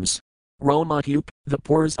 Synonyms. Roma Up, the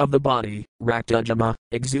pores of the body, Raktajama,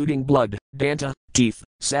 exuding blood, Danta, teeth,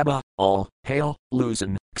 Saba, all, Hail,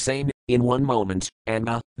 loosen, Xane, in one moment,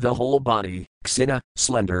 Anga, the whole body, Xina,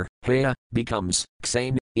 slender, Haya, becomes,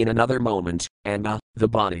 Xane, in another moment, Anga, the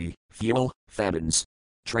body, fuel, fattens.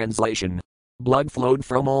 Translation. Blood flowed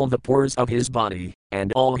from all the pores of his body,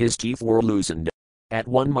 and all his teeth were loosened. At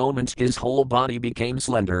one moment his whole body became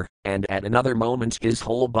slender, and at another moment his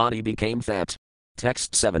whole body became fat.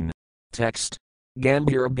 Text 7. Text.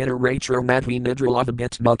 Gambhira bitter ratro madhi nidrolava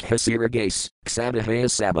bit mukhasiragase, ksabahaya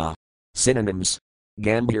saba. Synonyms.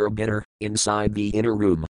 Gambhira bitter, inside the inner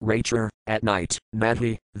room, ratra, at night,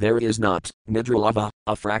 madhi, there is not, nidrolava,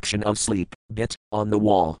 a fraction of sleep, bit, on the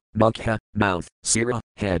wall, mukha, mouth, sira,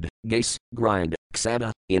 head, gase, grind,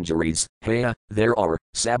 ksaba, injuries, haya, there are,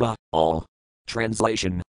 saba, all.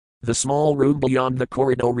 Translation. The small room beyond the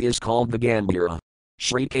corridor is called the Gambhira.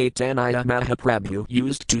 Sri Caitanya Mahaprabhu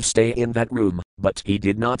used to stay in that room, but he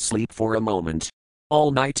did not sleep for a moment.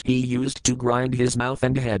 All night he used to grind his mouth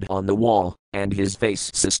and head on the wall, and his face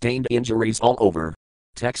sustained injuries all over.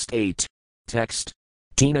 Text 8. Text.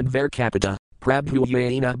 Tinadver Kapita, Prabhu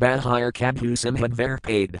Yaina Bahir Kabhu Simhadver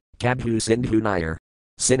paid, Kabhu Sindhu Nair.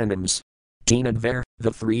 Synonyms. Tinadver,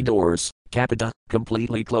 the three doors, Kapita,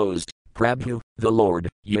 completely closed, Prabhu, the Lord,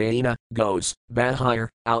 Yaina, goes, Bahir,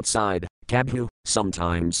 outside, Kabhu,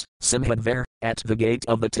 sometimes, Simhadver, at the gate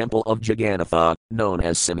of the temple of Jagannatha, known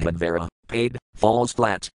as Simhadvara, paid, falls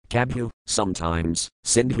flat, Kabhu, sometimes,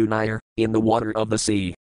 Sindhu Nair, in the water of the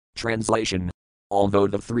sea. Translation. Although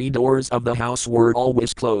the three doors of the house were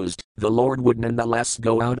always closed, the Lord would nonetheless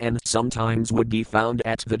go out and sometimes would be found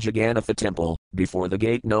at the Jagannatha temple, before the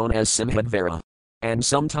gate known as Simhadvara. And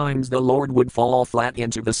sometimes the Lord would fall flat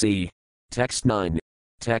into the sea. Text 9.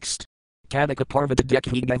 Text. Kadaka Parvata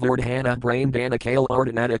Dekhi Gavardhana Brain Dana Kale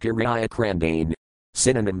Ardhanata Kiraya Krandane.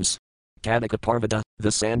 Synonyms. Kadaka Parvata,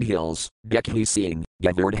 the sand hills, Dekhi seeing,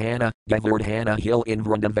 Gavardhana hill in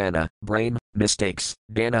Vrindavana, Brain, mistakes,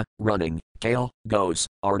 Dana, running, Kale, goes,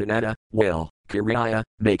 Ardhanata, will, Kiraya,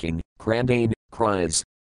 making, Krandane, cries.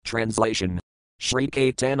 Translation. Sri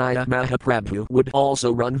Caitanya Mahaprabhu would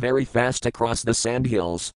also run very fast across the sand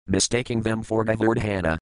hills, mistaking them for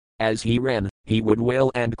Gavardhana. As he ran, he would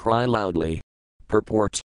wail and cry loudly.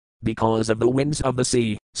 Purport. Because of the winds of the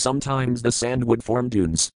sea, sometimes the sand would form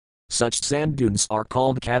dunes. Such sand dunes are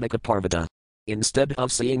called Kadaka Parvata. Instead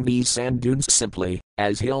of seeing these sand dunes simply,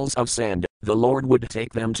 as hills of sand, the Lord would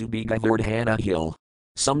take them to be Gavardhana hill.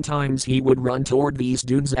 Sometimes he would run toward these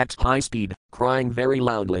dunes at high speed, crying very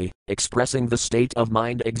loudly, expressing the state of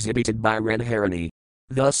mind exhibited by Radharani.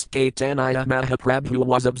 Thus Caitanya Mahaprabhu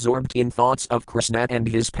was absorbed in thoughts of Krishna and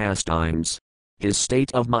his pastimes. His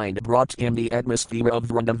state of mind brought him the atmosphere of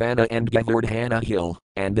Vrindavana and Gavardhana hill,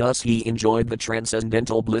 and thus he enjoyed the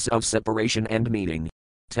transcendental bliss of separation and meeting.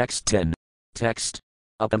 Text 10. Text.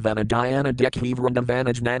 Upavana Dhyana Dekhi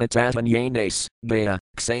Vrindavana Jnanatatan Yanes, Gaya,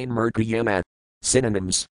 Ksane Murkayamat.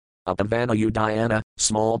 Synonyms. Upavana Udayana,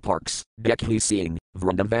 small parks, Dekhi seeing,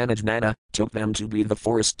 Vrindavana Jnana, took them to be the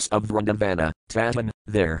forests of Vrindavana, Tatan,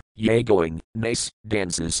 there, yea going, Nace,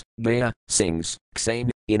 dances, Gaya, sings,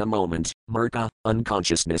 Ksane, in a moment, Murka,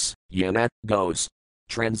 unconsciousness, Yamat, goes.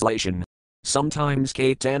 Translation. Sometimes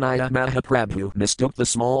Caitanya Mahaprabhu mistook the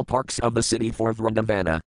small parks of the city for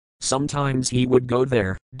Vrindavana. Sometimes he would go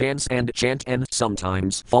there, dance and chant, and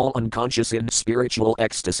sometimes fall unconscious in spiritual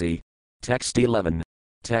ecstasy. Text 11.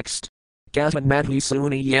 Text. Kavan Madhi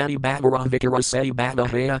Suni Yani Bhavara Vikara Se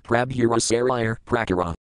Bhavahaya Prabhura Sarayar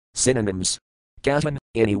Prakara. Synonyms. Kavan,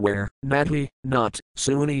 anywhere, Madhi, not,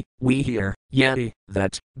 Suni, we hear, Yani,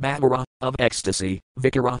 that, Bhavara, of ecstasy,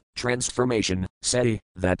 Vikara, transformation, Se,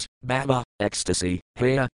 that, Bhava, ecstasy,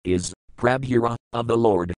 Haya, is, Prabhura, of the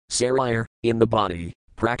Lord, Sarayar, in the body,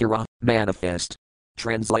 Prakara, manifest.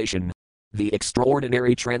 Translation. The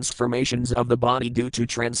extraordinary transformations of the body due to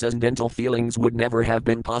transcendental feelings would never have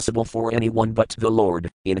been possible for anyone but the Lord,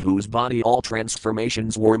 in whose body all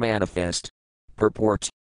transformations were manifest. Purport.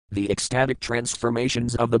 The ecstatic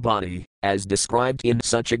transformations of the body, as described in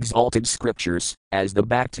such exalted scriptures, as the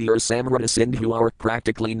Bhakti or Samrata Sindhu, are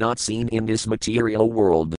practically not seen in this material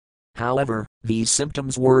world. However, these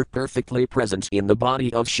symptoms were perfectly present in the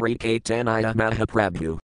body of Sri Caitanya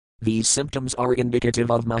Mahaprabhu. These symptoms are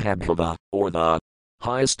indicative of Mahabhava, or the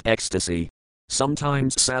highest ecstasy.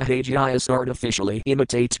 Sometimes Sahajiyas artificially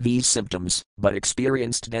imitate these symptoms, but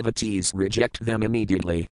experienced devotees reject them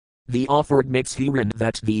immediately. The author admits herein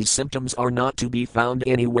that these symptoms are not to be found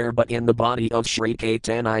anywhere but in the body of Sri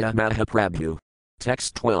Caitanya Mahaprabhu.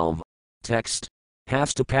 Text 12. Text.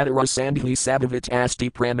 Hastapadara Sandhi Sabhavit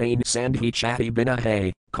Asti Pramane Sandhi Chati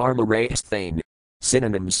Binahe, Karma Thane.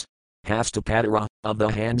 Synonyms. Hastapadara, of the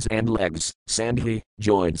hands and legs, Sandhi,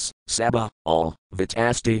 joints, Sabha, all,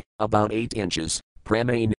 Vitasti, about 8 inches,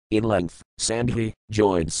 Pramane, in length, Sandhi,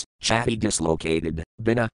 joints, Chati dislocated,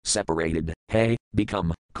 Bina, separated, Hay,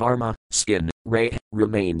 become, Karma, skin, Ray,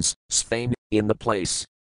 remains, Sthane, in the place.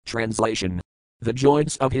 Translation. The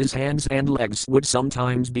joints of his hands and legs would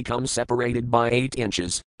sometimes become separated by 8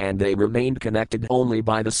 inches, and they remained connected only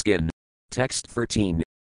by the skin. Text 13.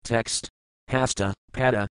 Text. Hasta,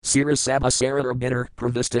 Pada, Sirasaba Sarara Bitter,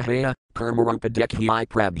 Pravistahaya, Karmarupa Dekhi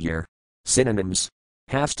Prabhir. Synonyms.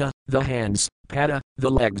 Hasta, the hands, Pada, the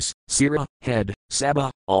legs, Sira, head,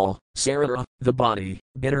 Saba, all, Sarara, the body,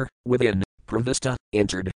 bitter, within, Pravista,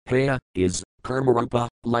 entered, Haya, is, Karmarupa,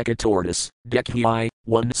 like a tortoise, Dekhi,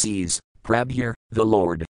 one sees, Prabhir, the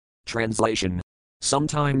Lord. Translation.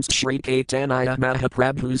 Sometimes Sri Caitanya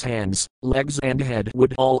Mahaprabhu's hands, legs and head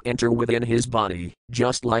would all enter within his body,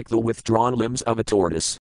 just like the withdrawn limbs of a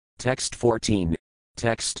tortoise. Text 14.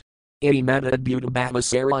 Text. Idimata Adbhutabhava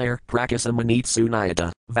Sarayar Prakasamanit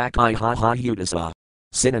Sunayata, Vakai Haha Udasa.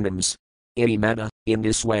 Synonyms. Idimata, in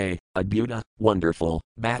this way, Adbhuta, wonderful,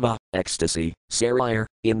 Bhava, ecstasy, Sarayar,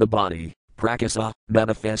 in the body, Prakasa,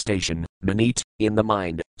 manifestation, Manit, in the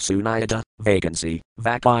mind, Sunayata, vacancy,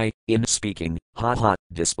 Vakai, in speaking, Haha,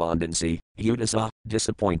 despondency, Udasa,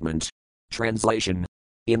 disappointment. Translation.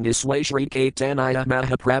 In this way Sri Caitanya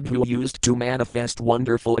Mahaprabhu used to manifest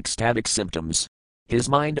wonderful ecstatic symptoms. His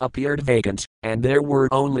mind appeared vacant, and there were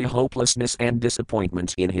only hopelessness and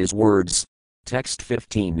disappointment in his words. Text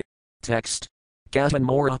 15. Text. Kasvan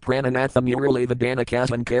Mora Prananatha Murali Vidana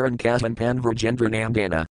Kasvan Karan Kasvan Panvrajendra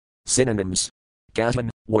Namdana. Synonyms. Kasvan,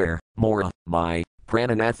 where, Mora, my,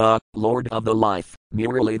 Prananatha, Lord of the life,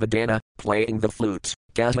 Murali Vidana, playing the flute,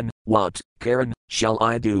 Kasvan, what, Karan, shall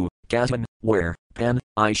I do, Kasvan, where, Pan,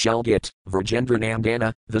 I shall get, Vrajendra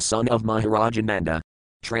Namdana, the son of Maharajananda.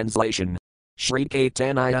 Translation. Sri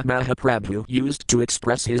Caitanya Mahaprabhu used to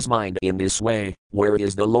express his mind in this way, where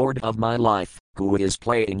is the Lord of my life, who is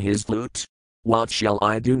playing his flute? What shall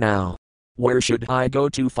I do now? Where should I go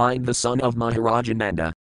to find the son of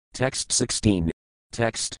Maharajananda? Text 16.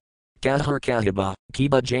 Text. Kahar Kahiba,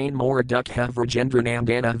 Kiba Jain Mora Dukha Vrajendra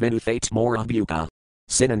Namdana Vinuthat Mora Buka.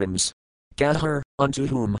 Synonyms. Kahar, unto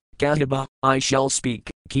whom, Kahiba, I shall speak,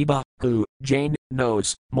 Kiba, who, Jain,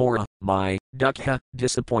 knows, Mora, my, Dukha,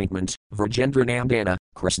 disappointment, Vrajendra Namdana,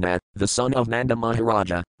 Krishna, the son of Nanda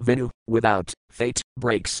Maharaja, Vinu, without, fate,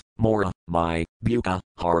 breaks, Mora, my, Buka,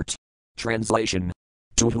 heart. Translation.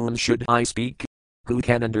 To whom should I speak? Who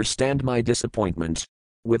can understand my disappointment?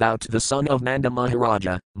 Without the son of Nanda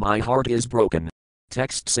Maharaja, my heart is broken.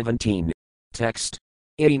 Text 17. Text.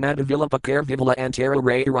 Idimata Vilapakar Vivula Antara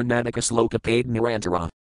Rayara Nadaka Sloka Paid Nirantara.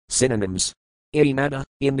 Synonyms. Idimata,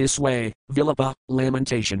 in this way, Vilapa,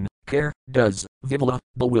 lamentation, Kar, does, Vivula,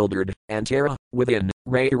 bewildered, Antara, within,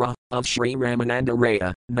 Rayara, of Sri Ramananda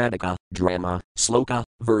Raya, Nadaka, drama, Sloka,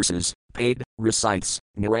 verses, paid, recites,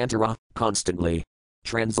 Nirantara, constantly.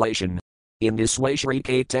 Translation. In this way Sri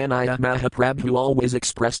Caitanya Mahaprabhu always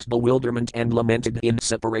expressed bewilderment and lamented in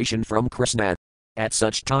separation from Krishna. At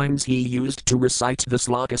such times he used to recite the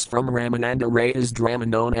slokas from Ramananda Raya's drama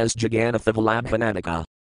known as Jagannatha Vallabhanadika.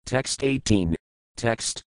 Text 18.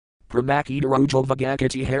 Text. Pramakidarajo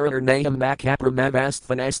Vagakati Harar Nayam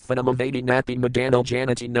Makapramavasthanasthanamavadi Napi Madanal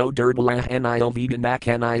Janati no Durbalah Anil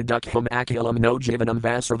Vedanakani Dukham Akilam no Jivanam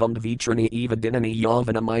Vasravam Vitrani Eva Dinani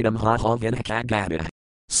Yavanamidam Hahavin Kagada.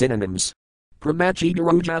 Synonyms.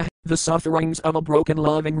 Pramachidaraja, the sufferings of a broken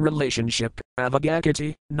loving relationship,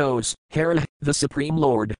 Avagakati, knows, Hara, the Supreme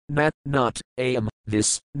Lord, Nat, not, Ayam,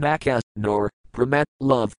 this, Naka, nor, Pramat,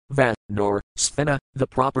 love, Vat, nor, Sthena, the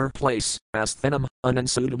proper place, Asthenam, an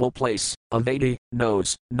unsuitable place, Avadi,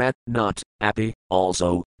 knows, Nat, not, Api,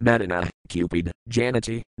 also, Madana, Cupid,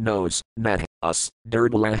 Janati, knows, Nat, us,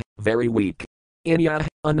 Durbala, very weak. Inya,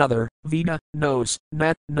 another, Veda, knows,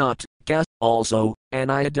 Nat, not, Kas, also,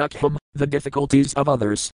 Aniyadukham, the difficulties of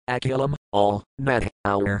others, Akilam, all, Nat,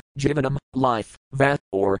 our, Jivanam, life, Vat,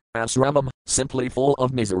 or, Asravam, simply full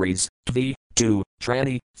of miseries, Tvi, 2,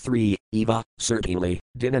 Trani, 3, Eva, certainly,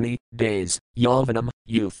 Dinani, days, Yavanam,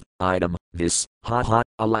 youth, Idam, this, Haha,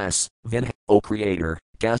 alas, Vin, O Creator,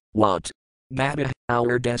 Kas, what? Gada,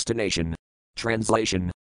 our destination.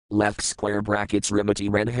 Translation. Left square brackets Rimati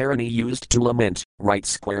Ranharani used to lament, right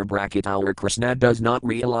square bracket our Krishna does not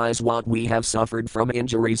realize what we have suffered from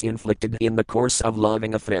injuries inflicted in the course of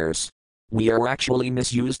loving affairs. We are actually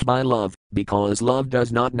misused by love, because love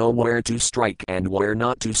does not know where to strike and where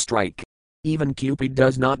not to strike. Even Cupid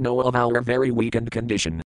does not know of our very weakened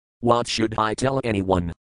condition. What should I tell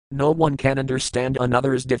anyone? No one can understand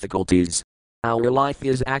another's difficulties. Our life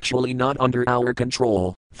is actually not under our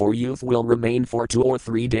control, for youth will remain for 2 or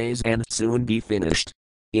 3 days and soon be finished.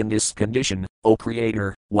 In this condition, O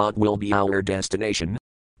Creator, what will be our destination?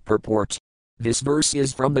 Purport. This verse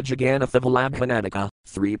is from the Jagannatha Vallabhanadika,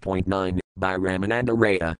 3.9, by Ramananda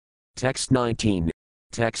Raya. Text 19.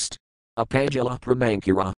 Text. Apajala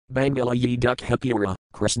Pramankura, Bangala Yidukha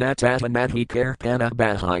Krishna Tavanadhi Karpana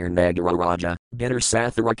Bahir Nagara Raja, Bitter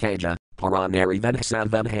Satharakaja, Paranari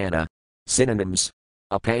Vedhasadvadhana. Synonyms.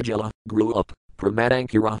 Apajala, grew up.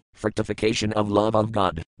 Pramadankara, fructification of love of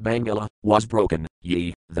God. Bangala, was broken.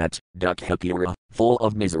 Ye, that, Dukhapura, full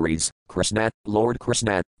of miseries. Krishna, Lord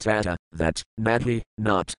Krishna. Tata, that, Madhi,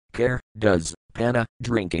 not, care, does. Pana,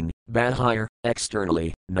 drinking. Bahir,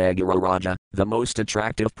 externally. Nagara Raja, the most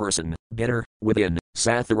attractive person. Bitter, within.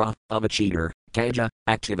 Sathara, of a cheater. Kaja,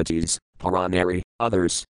 activities. Paranari,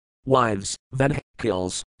 others. Wives. Vadh,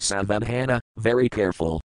 kills. Savadhana, very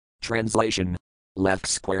careful. Translation. Left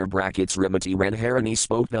square brackets Rimati Radharani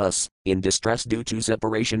spoke thus, in distress due to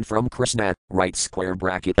separation from Krishna, right square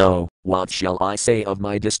bracket oh, what shall I say of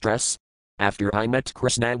my distress? After I met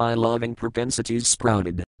Krishna my loving propensities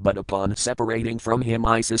sprouted, but upon separating from him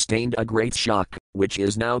I sustained a great shock, which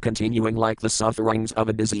is now continuing like the sufferings of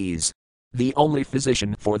a disease. The only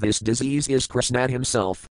physician for this disease is Krishna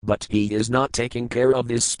himself, but he is not taking care of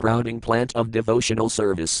this sprouting plant of devotional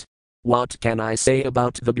service. What can I say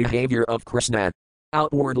about the behavior of Krishna?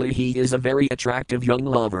 Outwardly he is a very attractive young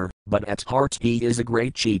lover, but at heart he is a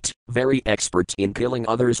great cheat, very expert in killing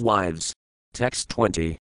others' wives. Text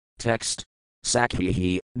 20. Text.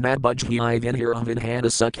 Sakhihi, Nabujhi Vinhira Vinhana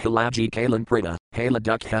Sukhilaji Kalan Prita, Hala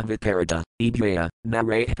Dukha Viparita, Ebhaya,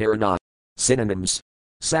 Nare Parana. Synonyms.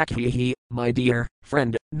 Sakhihi, my dear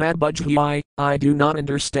friend, Nabujhi, I do not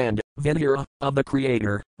understand, Vinhira, of the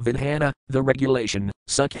Creator, Vinhana, the regulation,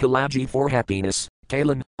 Sukhilaji for happiness,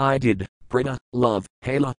 Kalan, I did. Prita, love,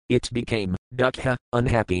 Hala, it became, Dukha,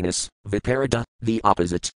 unhappiness, Viparita, the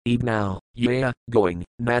opposite, Eb now, Yaya, going,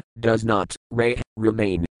 Nat, does not, Re,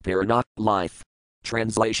 remain, Parana, life.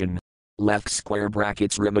 Translation. Left square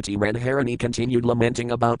brackets Rimati Radharani continued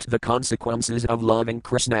lamenting about the consequences of loving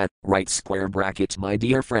Krishna, right square bracket my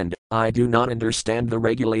dear friend, I do not understand the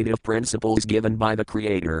regulative principles given by the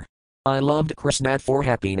Creator. I loved Krishna for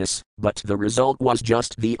happiness, but the result was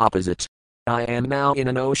just the opposite. I am now in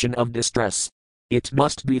an ocean of distress. It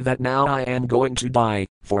must be that now I am going to die,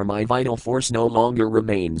 for my vital force no longer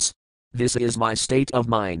remains. This is my state of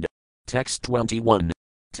mind. Text 21.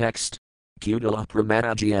 Text. Kudala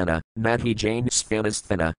Pramanajiana, Madhi Jain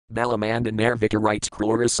Svanasthana, Balamanda Narvikarite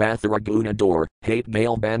Krura Sathara Guna Dor, Hate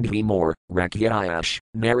Male Bandhi More, Rakyayash,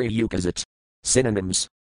 Nari Yukazit. Synonyms.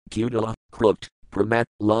 Kudala, crooked. Pramat,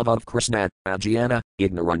 love of Krishna, Ajiana,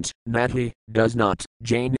 ignorant, Madhi, does not,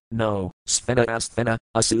 Jain, no, Sthana Asthana,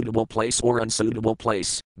 a suitable place or unsuitable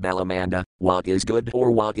place, Balamanda, what is good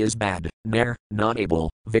or what is bad, Nair, not able,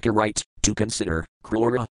 Vikarite, to consider,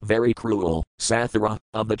 Krura, very cruel, Sathara,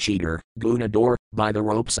 of the cheater, Gunador, by the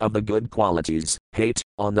ropes of the good qualities, Hate,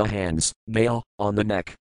 on the hands, Male, on the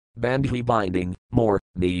neck. Bandhi binding, more,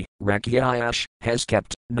 me, Rakyayash, has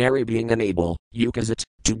kept, Nari being unable, Yukazit,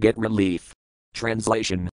 to get relief.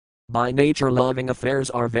 Translation. By nature loving affairs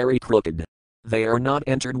are very crooked. They are not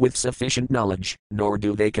entered with sufficient knowledge, nor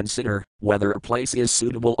do they consider whether a place is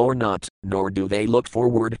suitable or not, nor do they look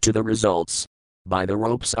forward to the results. By the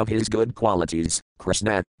ropes of his good qualities,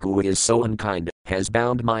 Krishna, who is so unkind, has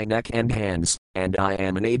bound my neck and hands, and I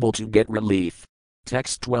am unable to get relief.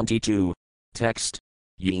 Text 22. Text.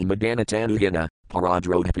 Ye Madana Tanuhina,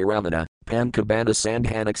 Paradrodha Piramana, Pankabana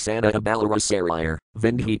Sandhanaksana Abalara Sarayar,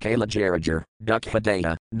 Vindhi Kala Jarajar,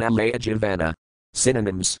 Dukhadaya, Nalaya Javana.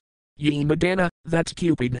 Synonyms. Ye Madana, that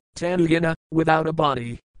Cupid, Tanuhina, without a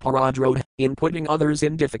body, Paradrodha, in putting others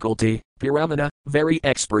in difficulty, Piramana, very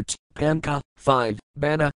expert, Panka, 5,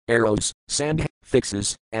 Bana, arrows, Sandh,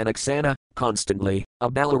 fixes, Anaksana, constantly,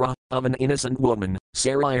 Abalara, of an innocent woman,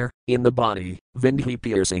 Sarayar, in the body, Vindhi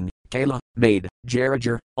piercing, Kala, made,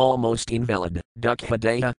 Jarajar, almost invalid,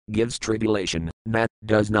 Dukhadaya, gives tribulation, Nat,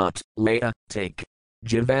 does not, Laya, take.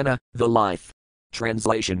 Javana, the life.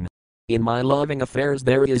 Translation. In my loving affairs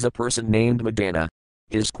there is a person named Madana.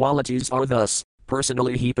 His qualities are thus.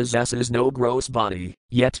 Personally he possesses no gross body,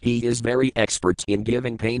 yet he is very expert in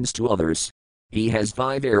giving pains to others. He has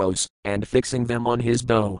 5 arrows, and fixing them on his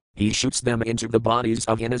bow, he shoots them into the bodies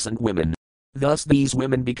of innocent women. Thus these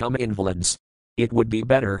women become invalids. It would be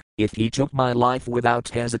better if he took my life without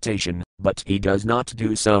hesitation, but he does not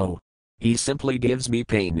do so. He simply gives me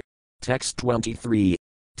pain. Text 23.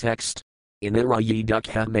 Text. Inirayi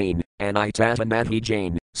Dukha Main, Anitata Madhi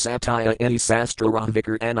Jain, Satya Eni Sastrara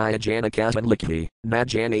Vikar Anaya Janakatan Likhi,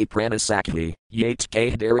 Najane Pranasakhi, Yate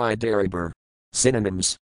Kahdari Daribar.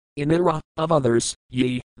 Synonyms. Inira, of others,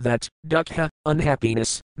 ye, that, Dukha,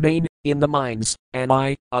 unhappiness, main, in the minds, and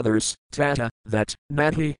I, others, Tata, that,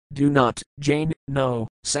 Madhi, do not, Jain, no,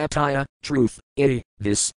 Satya, truth, Iti,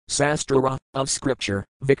 this, Sastrara, of scripture,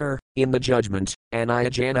 Vikar, in the judgment,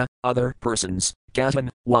 Anayajana, other persons, Katan,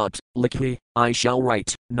 what, Likhi, I shall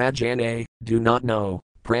write, Najane, do not know,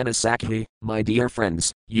 Pranasakhi, my dear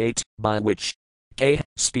friends, Yate, by which. K,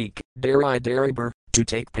 speak, Dari Daribar, to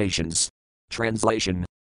take patience. Translation.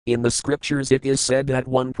 In the scriptures it is said that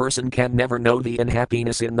one person can never know the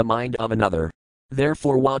unhappiness in the mind of another.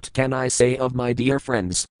 Therefore, what can I say of my dear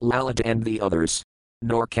friends, Lalita and the others?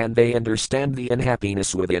 Nor can they understand the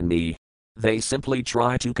unhappiness within me. They simply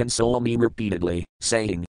try to console me repeatedly,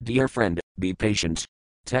 saying, Dear friend, be patient.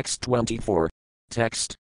 Text 24.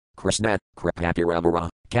 Text. Krishna, Kripapiravara,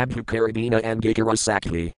 Kabhu Karabina Angikara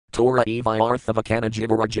Sakhi, Torah Evarthavakana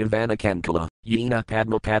Jivara Jivana Kankala, Yena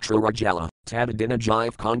Padmapatra Rajala, Tadadina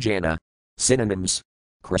Jive Kanjana. Synonyms.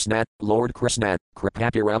 Krishna, Lord Krishna,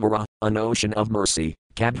 Kripapiravara, an ocean of mercy,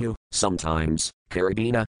 Kabhu, sometimes,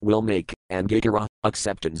 Karabina, will make, Angikara,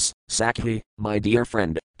 acceptance, Sakhi, my dear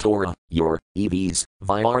friend, Torah, your, EVs,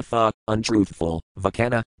 Vyartha, untruthful,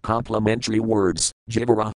 Vakana, complementary words,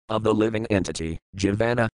 Jivara, of the living entity,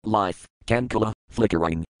 Jivana, life, Kankala,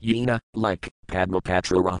 flickering, Yena, like,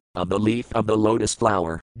 Padmapatrara, of the leaf of the lotus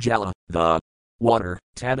flower, Jala, the water,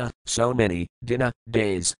 Tada, so many, Dina,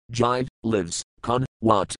 days, Jive, lives, Kun,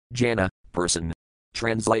 what, Jana, person.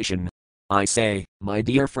 Translation. I say, my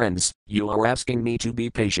dear friends, you are asking me to be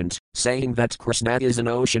patient, saying that Krishna is an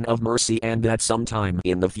ocean of mercy and that sometime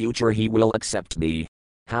in the future he will accept me.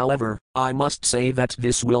 However, I must say that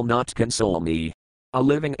this will not console me. A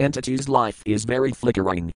living entity's life is very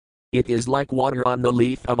flickering. It is like water on the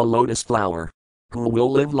leaf of a lotus flower. Who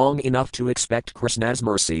will live long enough to expect Krishna's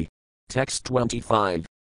mercy? Text 25.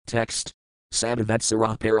 Text.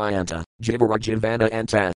 Sadavatsara Parayanta, Jivara Jivana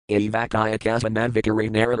Anta, Evakaya Kasanavikari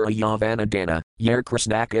Narara Yavana Dana, Yer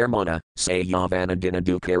Krishna Karmana, say Yavana Dina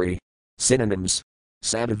Dukari. Synonyms.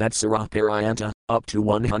 Sadavatsara Parayanta, up to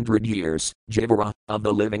 100 years, Jivara, of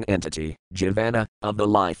the living entity, Jivana, of the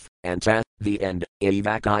life, Anta, the end,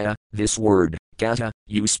 Evakaya, this word, Kata,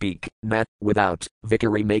 you speak, Nat, without,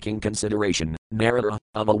 Vikari making consideration, Narara,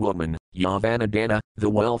 of a woman, Yavana Dana, the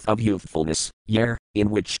wealth of youthfulness, Yer, in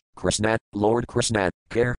which, Krishna, Lord Krishna,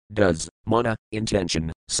 care, does, Mana,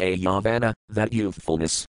 intention, say Yavana, that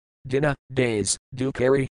youthfulness. Dina, days, do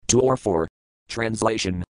carry, 2 or 4.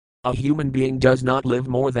 Translation. A human being does not live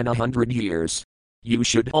more than 100 years. You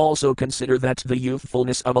should also consider that the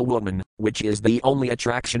youthfulness of a woman, which is the only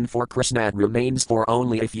attraction for Krishna, remains for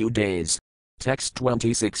only a few days. Text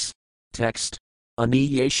 26. Text.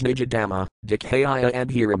 Aniyashnijadama, Dikhaya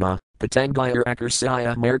Abhirama, Patangaya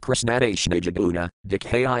Akarsaya Mer Krishnadashnijaguna,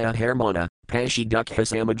 Dikhaya Hermona, Pashi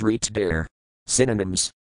Dukhasamadrit Dare.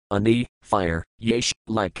 Synonyms. Ani, fire, Yesh,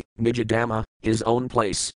 like, Nijadama, his own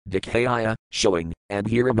place, Dikhaya, showing,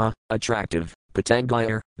 Abhirama, attractive,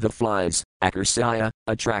 Patangaya, the flies, Akarsaya,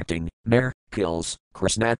 attracting, Mer, kills,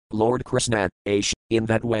 Krishna, Lord Krishna, Aish, in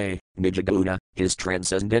that way, Nijaguna, his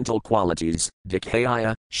transcendental qualities,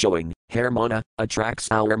 Dikhaya, showing, Hermona, attracts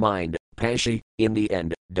our mind, Pashi, in the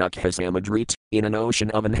end, Dukhasamadrit, in an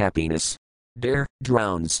ocean of unhappiness. Dare,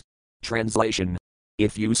 drowns. Translation.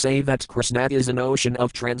 If you say that Krishna is an ocean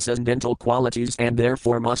of transcendental qualities and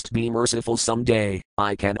therefore must be merciful someday,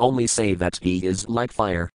 I can only say that he is like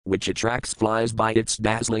fire, which attracts flies by its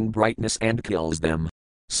dazzling brightness and kills them.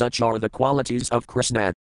 Such are the qualities of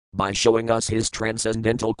Krishna. By showing us his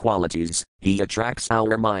transcendental qualities, he attracts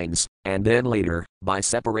our minds, and then later, by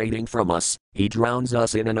separating from us, he drowns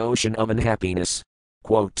us in an ocean of unhappiness.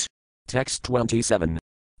 Quote. Text 27.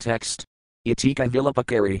 Text. Itika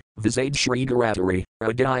Vilapakari, Visade Shri Garatari,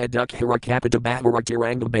 Adaya Dukhara Kapita Bhavara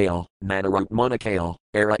Tiranga Bale, Nanarut Monakale,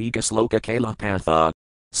 Era Eka Sloka Kala Patha.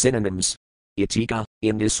 Synonyms. Itika,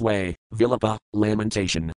 in this way, Vilapa,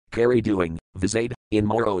 lamentation, Kari doing, Visade, in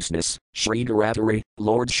moroseness, Shri Garatari,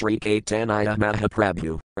 Lord Shri Caitanya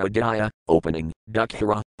Mahaprabhu, Adaya, opening,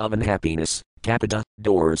 Dukhara, of unhappiness, Kapita,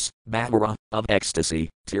 doors, Bhavara, of ecstasy,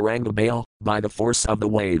 Tiranga Bale, by the force of the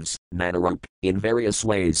waves, Nanarup, in various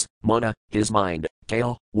ways, Mana, his mind,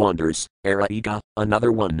 Kale, wanders, Eraika,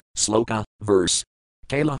 another one, Sloka, verse.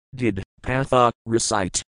 Kala, did, Patha,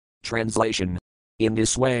 recite. Translation. In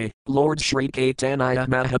this way, Lord Shri Caitanya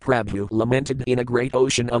Mahaprabhu lamented in a great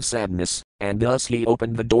ocean of sadness, and thus he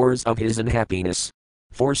opened the doors of his unhappiness.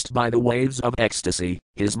 Forced by the waves of ecstasy,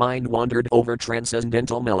 his mind wandered over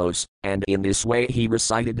transcendental mellows, and in this way he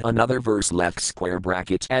recited another verse left square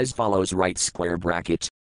bracket as follows right square bracket.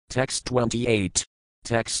 Text 28.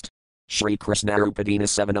 Text. Shri Krishna Upadina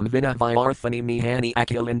Sevanam Vina Vyarthani Mihani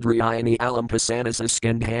Akilindriyani Alampasanasa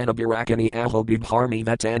Skandhana Birakani Ahobibharmi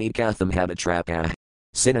Vatani Katham Habitrapa.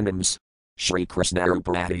 Synonyms. Shri Krishna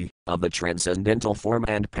Upadi, of the transcendental form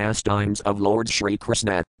and pastimes of Lord Shri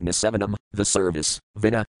Krishna, Nisevanam, the service,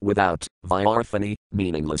 Vina, without, Vyarthani,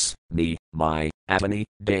 meaningless, me, my, Atani,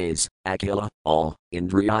 days, Akila, all,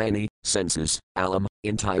 Indriyani, senses, Alam,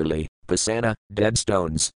 entirely, Pasana, dead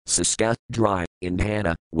stones, Siska, dry,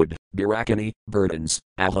 Indhana, wood, Birakani, burdens,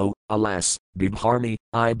 Alo, alas, Bibharmi,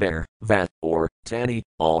 I bear, Vat, or, Tani,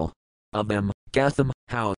 all. Of them, Gatham,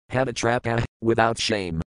 how, Hadatrapa, without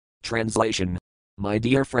shame. Translation. My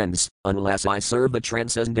dear friends, unless I serve the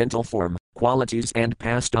transcendental form, qualities and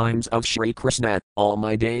pastimes of Sri Krishna, all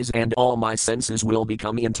my days and all my senses will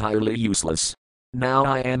become entirely useless. Now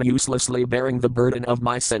I am uselessly bearing the burden of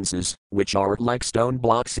my senses, which are like stone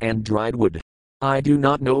blocks and dried wood. I do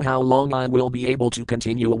not know how long I will be able to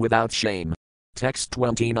continue without shame. Text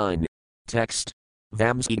 29. Text.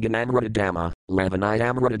 Vamsiganamrutadama,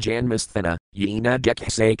 Lavanayamrutajanmasthana, Yena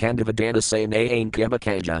Dekhse Kandavadana Se Nayan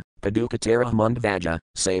Kebakaja, Padukatara Mundvaja,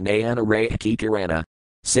 Se Nayana Rehki Kirana.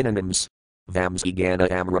 Synonyms. Vamsigana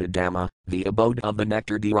Amrutadama, the abode of the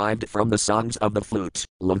nectar derived from the songs of the flute,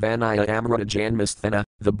 Lavanaya Amrutajanmasthana,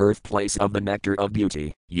 the birthplace of the nectar of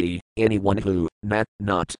beauty, anyone who,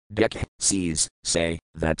 not, Dek, sees, say,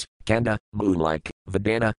 that, Kanda, moon-like,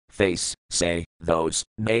 Vadana, face, say, those,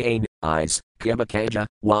 Nayan, eyes, Kebakaja,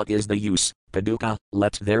 what is the use, Paduka,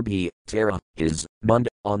 let there be, Tara, his, Mund,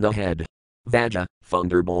 on the head. Vaja,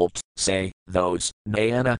 thunderbolt, say, those,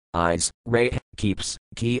 Nayana, eyes, Ray, keeps,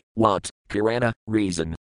 Ki, what, Kirana,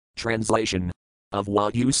 reason. Translation. Of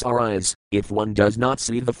what use are eyes, if one does not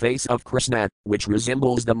see the face of Krishna, which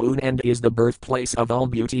resembles the moon and is the birthplace of all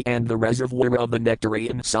beauty and the reservoir of the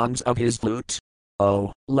nectarian songs of his flute?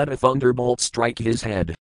 Oh, let a thunderbolt strike his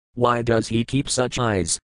head. Why does he keep such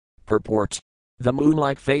eyes? Purport. The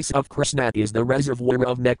moon-like face of Krishna is the reservoir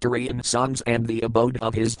of nectarian songs and the abode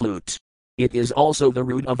of his flute. It is also the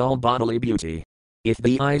root of all bodily beauty. If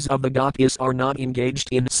the eyes of the goddess are not engaged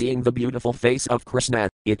in seeing the beautiful face of Krishna,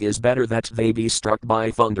 it is better that they be struck by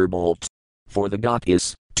thunderbolt. For the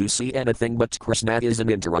goddess, to see anything but Krishna is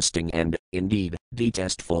uninteresting and, indeed,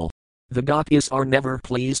 detestful. The goddess are never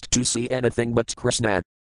pleased to see anything but Krishna.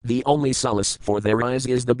 The only solace for their eyes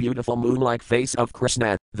is the beautiful moon-like face of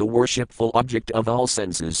Krishna, the worshipful object of all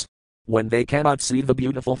senses. When they cannot see the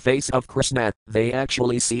beautiful face of Krishna, they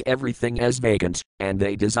actually see everything as vacant, and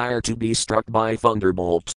they desire to be struck by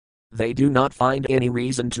thunderbolt. They do not find any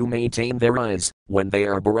reason to maintain their eyes, when they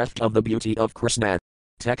are bereft of the beauty of Krishna.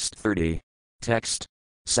 Text 30. Text.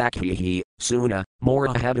 Sakhihi, Suna,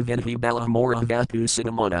 Mora Hadavinhi Bala Mora Vatu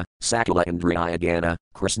Sinamona, Sakala Indriyagana,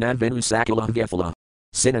 Krishna Vinu Sakala Vyafala.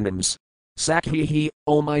 Synonyms. Sakhihi,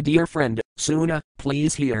 O my dear friend, Suna,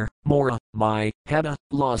 please hear, Mora, my, Hada,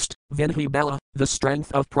 lost, Vinhi Bala, the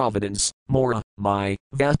strength of providence, Mora, my,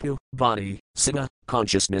 Vatu, body, Sina,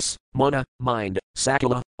 consciousness, Mona, mind,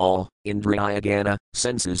 Sakala, all, Indriyagana,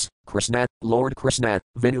 senses, Krishna, Lord Krishna,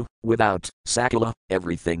 Vinu, without, Sakala,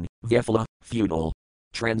 everything, Vyafala, futile.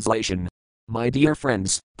 Translation. My dear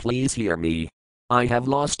friends, please hear me. I have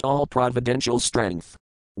lost all providential strength.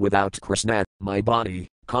 Without Krishna, my body,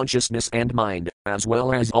 consciousness and mind, as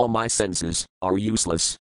well as all my senses, are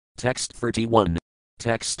useless. Text 31.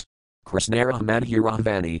 Text. Krishnara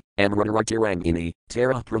Madhuravani, Amrutaratirangini,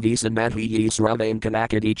 Tara Pravisa Madhi Sravaim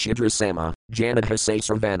Kanakadi Chidrasama, Janadhase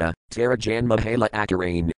Sarvana, Tara Janmadhala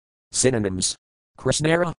Akarane. Synonyms.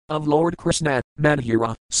 Krishnara, of Lord Krishna,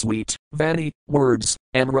 Madhura, sweet, Vani, words,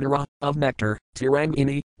 Amrutara, of nectar,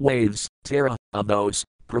 Tirangini, waves, Tara, of those,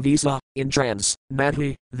 Pravisa, in trance,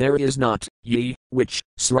 Madhi, there is not, which,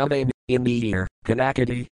 Sravain, in the ear,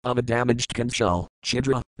 Kanakadi, of a damaged conchal,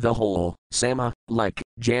 Chidra, the whole, Sama, like,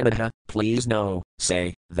 Janadha, please know,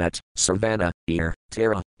 say, that, Sarvana, ear,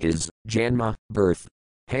 Tara, his, Janma, birth.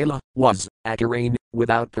 Hala, was, Akarane,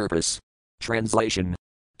 without purpose. Translation.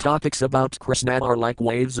 Topics about Krishna are like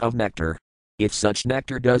waves of nectar. If such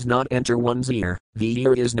nectar does not enter one's ear, the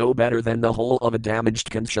ear is no better than the whole of a damaged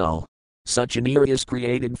conchal. Such an ear is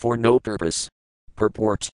created for no purpose.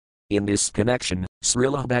 Purport. In this connection,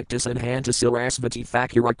 Srila Bhaktisiddhanta Sarasvati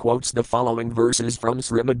Thakura quotes the following verses from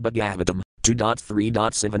Srimad Bhagavatam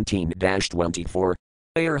 2.3.17-24.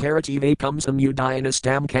 Air Haritive comes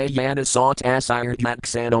Amudyanastam Kayana Sat Asir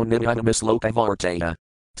Yaksano Nidhamaslokavarataya.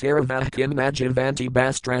 Taravahkim Majivanti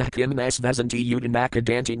Bastrahkim Asvazanti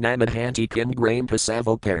Udanakadanti Namadhanti Kim Gram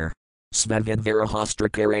Pasavokare.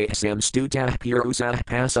 Svadvidvarahostrakare Sam Stutah Purusah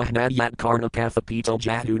Pasah Nadyat Karnapathapita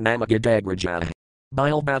Jatu Namagadagrajah.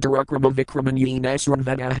 Bilbhadarakrama Vikramanyi Nasran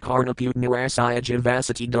Vadah Karnaputnirasaya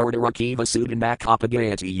Javasati Dardarakiva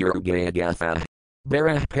Sudanakapagayati Yurgayagatha.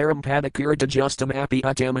 Barah Parampadakirta Justam Api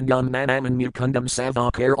Atamangan Manaman Mukundam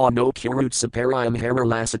Savakar Ano Kurut Saparayam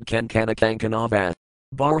Haralasad Kankanakankanavat.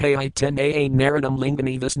 Barhai ten a naranam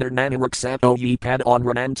lingani visnar nanaraksato ye pad on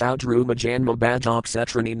ranantau druma janma bajok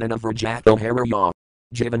setrani nanavrjato haraya.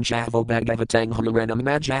 Jivan Shavo Bhagavatang Haranam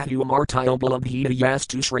Majatu Amartiobalam Hita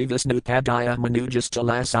Yastu Shrivasnupadaya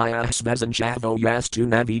Manujastalasaya Svezan Shavo Yastu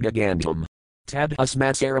Naviga Gandham. Tad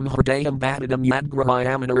Asmatsaram Hrdayam Batidam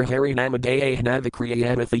Yadgrahayamanar Harinamadaye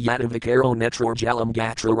Navikriyavatha Yadavikaro Netror Jalam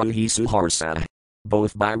Gatrarahi Suharsa.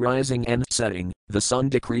 Both by rising and setting, the sun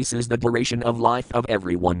decreases the duration of life of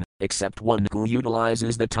everyone, except one who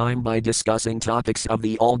utilizes the time by discussing topics of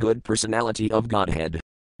the all-good personality of Godhead.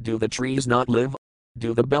 Do the trees not live?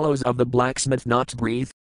 Do the bellows of the blacksmith not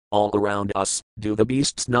breathe? All around us, do the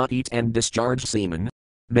beasts not eat and discharge semen?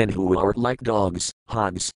 Men who are like dogs,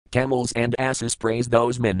 hogs, camels and asses praise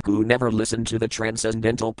those men who never listen to the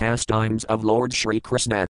transcendental pastimes of Lord Shri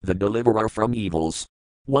Krishna, the deliverer from evils.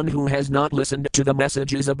 One who has not listened to the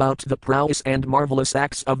messages about the prowess and marvelous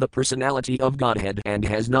acts of the personality of Godhead and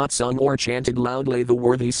has not sung or chanted loudly the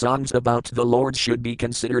worthy songs about the Lord should be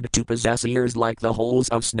considered to possess ears like the holes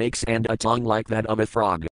of snakes and a tongue like that of a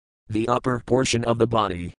frog. The upper portion of the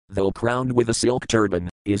body, though crowned with a silk turban,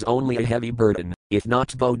 is only a heavy burden, if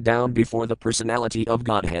not bowed down before the personality of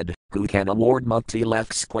Godhead, who can award mukti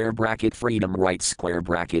left square bracket freedom right square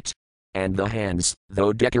bracket. And the hands,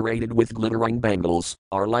 though decorated with glittering bangles,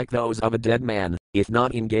 are like those of a dead man, if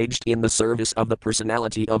not engaged in the service of the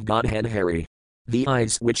personality of Godhead Hari. The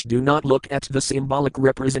eyes which do not look at the symbolic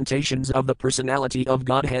representations of the personality of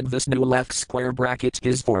Godhead Vishnu left square bracket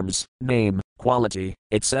his forms, name, quality,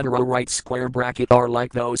 etc. right square bracket are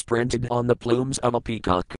like those printed on the plumes of a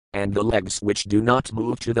peacock, and the legs which do not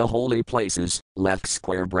move to the holy places, left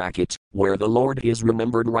square bracket, where the Lord is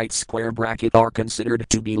remembered right square bracket are considered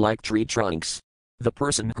to be like tree trunks. The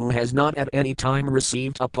person who has not at any time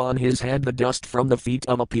received upon his head the dust from the feet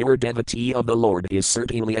of a pure devotee of the Lord is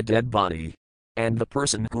certainly a dead body. And the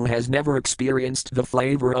person who has never experienced the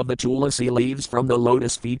flavor of the tulasi leaves from the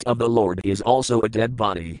lotus feet of the Lord is also a dead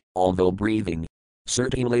body, although breathing.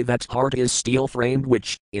 Certainly that heart is steel framed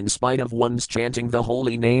which, in spite of one's chanting the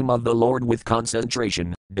holy name of the Lord with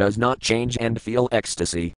concentration, does not change and feel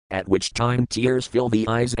ecstasy, at which time tears fill the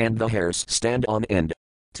eyes and the hairs stand on end.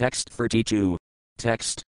 Text 32.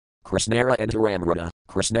 Text. Krishnara Entaramrita,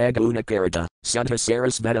 Krishna Gunakarita, Sudha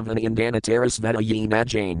Sarasveta Vinayandana Tarasveta Yena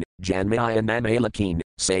Jane, Janmaya Namalakin,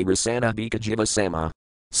 Sarasana Bikajiva Sama.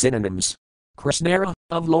 Synonyms. Krishnara,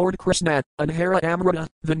 of Lord Krishna, Anhara Amrita,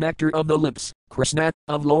 the nectar of the lips, Krishna,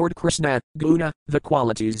 of Lord Krishna, Guna, the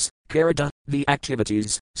qualities, Karita, the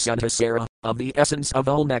activities, Sudhasara, of the essence of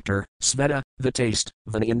all nectar, Sveta, the taste,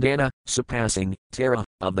 Vinayandana, surpassing, Tara,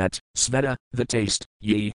 of that, Sveta, the taste,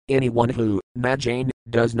 ye, anyone who, Najane,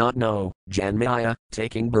 does not know, Janmaya,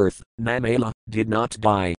 taking birth, Namala, did not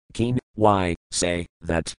die, Keen, why, say,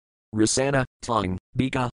 that. Rasana, tongue,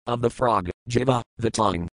 Bika, of the frog, Jiva, the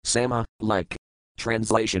tongue, Sama, like.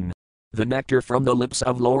 Translation. The nectar from the lips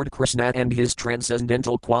of Lord Krishna and his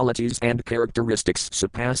transcendental qualities and characteristics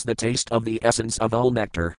surpass the taste of the essence of all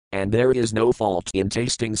nectar, and there is no fault in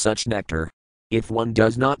tasting such nectar. If one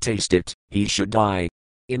does not taste it, he should die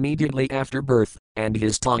immediately after birth, and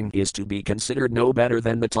his tongue is to be considered no better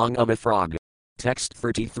than the tongue of a frog. Text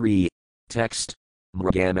 33. Text.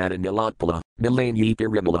 Mrigamata Nilotpala, Milanyi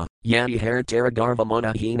Pirimala, Yani Haritara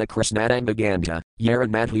Garvamana Hina Krishnadangaganda,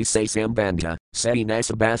 Yaranmadhi Se Sambandha, Se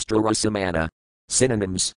Nasabastra Samana.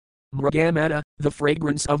 Synonyms. Mrigamata, the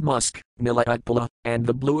fragrance of musk, Nilatpala, and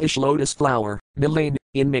the bluish lotus flower, Milan,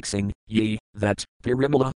 in mixing, ye, that,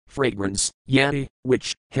 Pirimala, fragrance, Yani,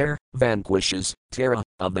 which, hair, vanquishes, Tara,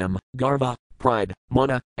 of them, Garva, pride,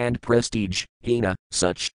 mana, and prestige, hina,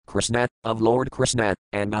 such, Krishna, of Lord Krishna,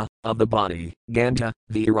 Anga, of the body, Gandha,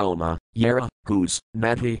 the aroma, Yara, whose,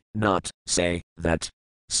 Madhi, not, say, that.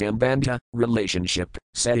 Sambandha, relationship,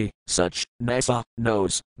 say, such, Nasa,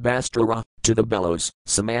 nose, Bastra, to the bellows,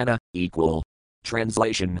 Samana, equal.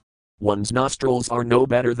 Translation. One's nostrils are no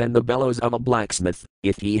better than the bellows of a blacksmith,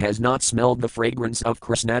 if he has not smelled the fragrance of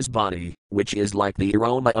Krishna's body, which is like the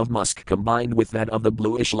aroma of musk combined with that of the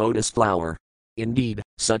bluish lotus flower. Indeed,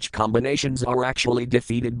 such combinations are actually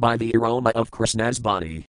defeated by the aroma of Krishna's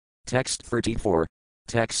body. Text 34.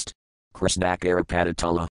 Text. Krishnakara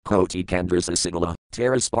Padatala, Koti Kandrasa Sigala,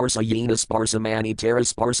 Terasparsa Yena Sparsamani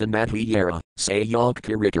Terasparsa Madhuyara, Say Yog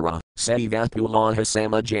Kirikara, Say Vapulaha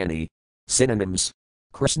Samajani. Synonyms.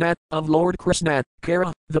 Krishna, of Lord Krishna,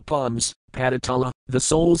 Kara, the palms, Padatala, the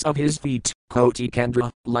soles of his feet, Koti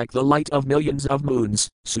Kandra, like the light of millions of moons,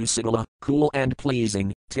 Susidala, cool and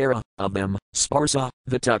pleasing, Tara, of them, Sparsa,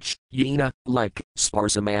 the touch, Yena, like,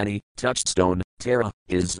 Sparsamani, touchstone, Tara,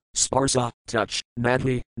 his, Sparsa, touch,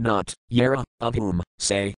 Madhi, not, Yara, of whom,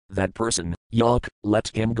 say, that person, Yak, let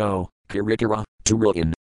him go, Kirikara, to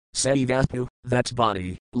ruin. Say Vapu, that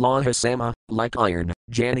body, Lahasama, like iron,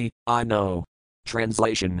 Jani, I know.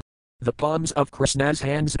 Translation. The palms of Krishna's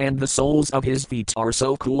hands and the soles of his feet are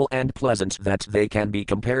so cool and pleasant that they can be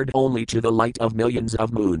compared only to the light of millions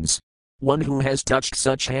of moons. One who has touched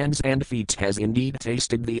such hands and feet has indeed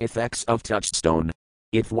tasted the effects of touchstone.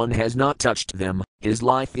 If one has not touched them, his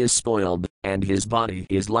life is spoiled, and his body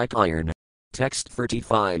is like iron. Text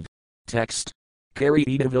 35. Text. Kari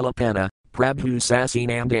Ida Vilapana, Prabhu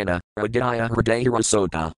Sasinandana, Adaya Hridayara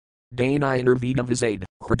Sota. Danayana Vidavazade,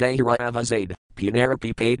 Hridayara Avazade,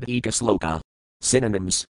 Punarapi Paid Eka Sloka.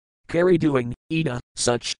 Synonyms. Carry doing, Ida,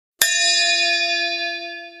 such,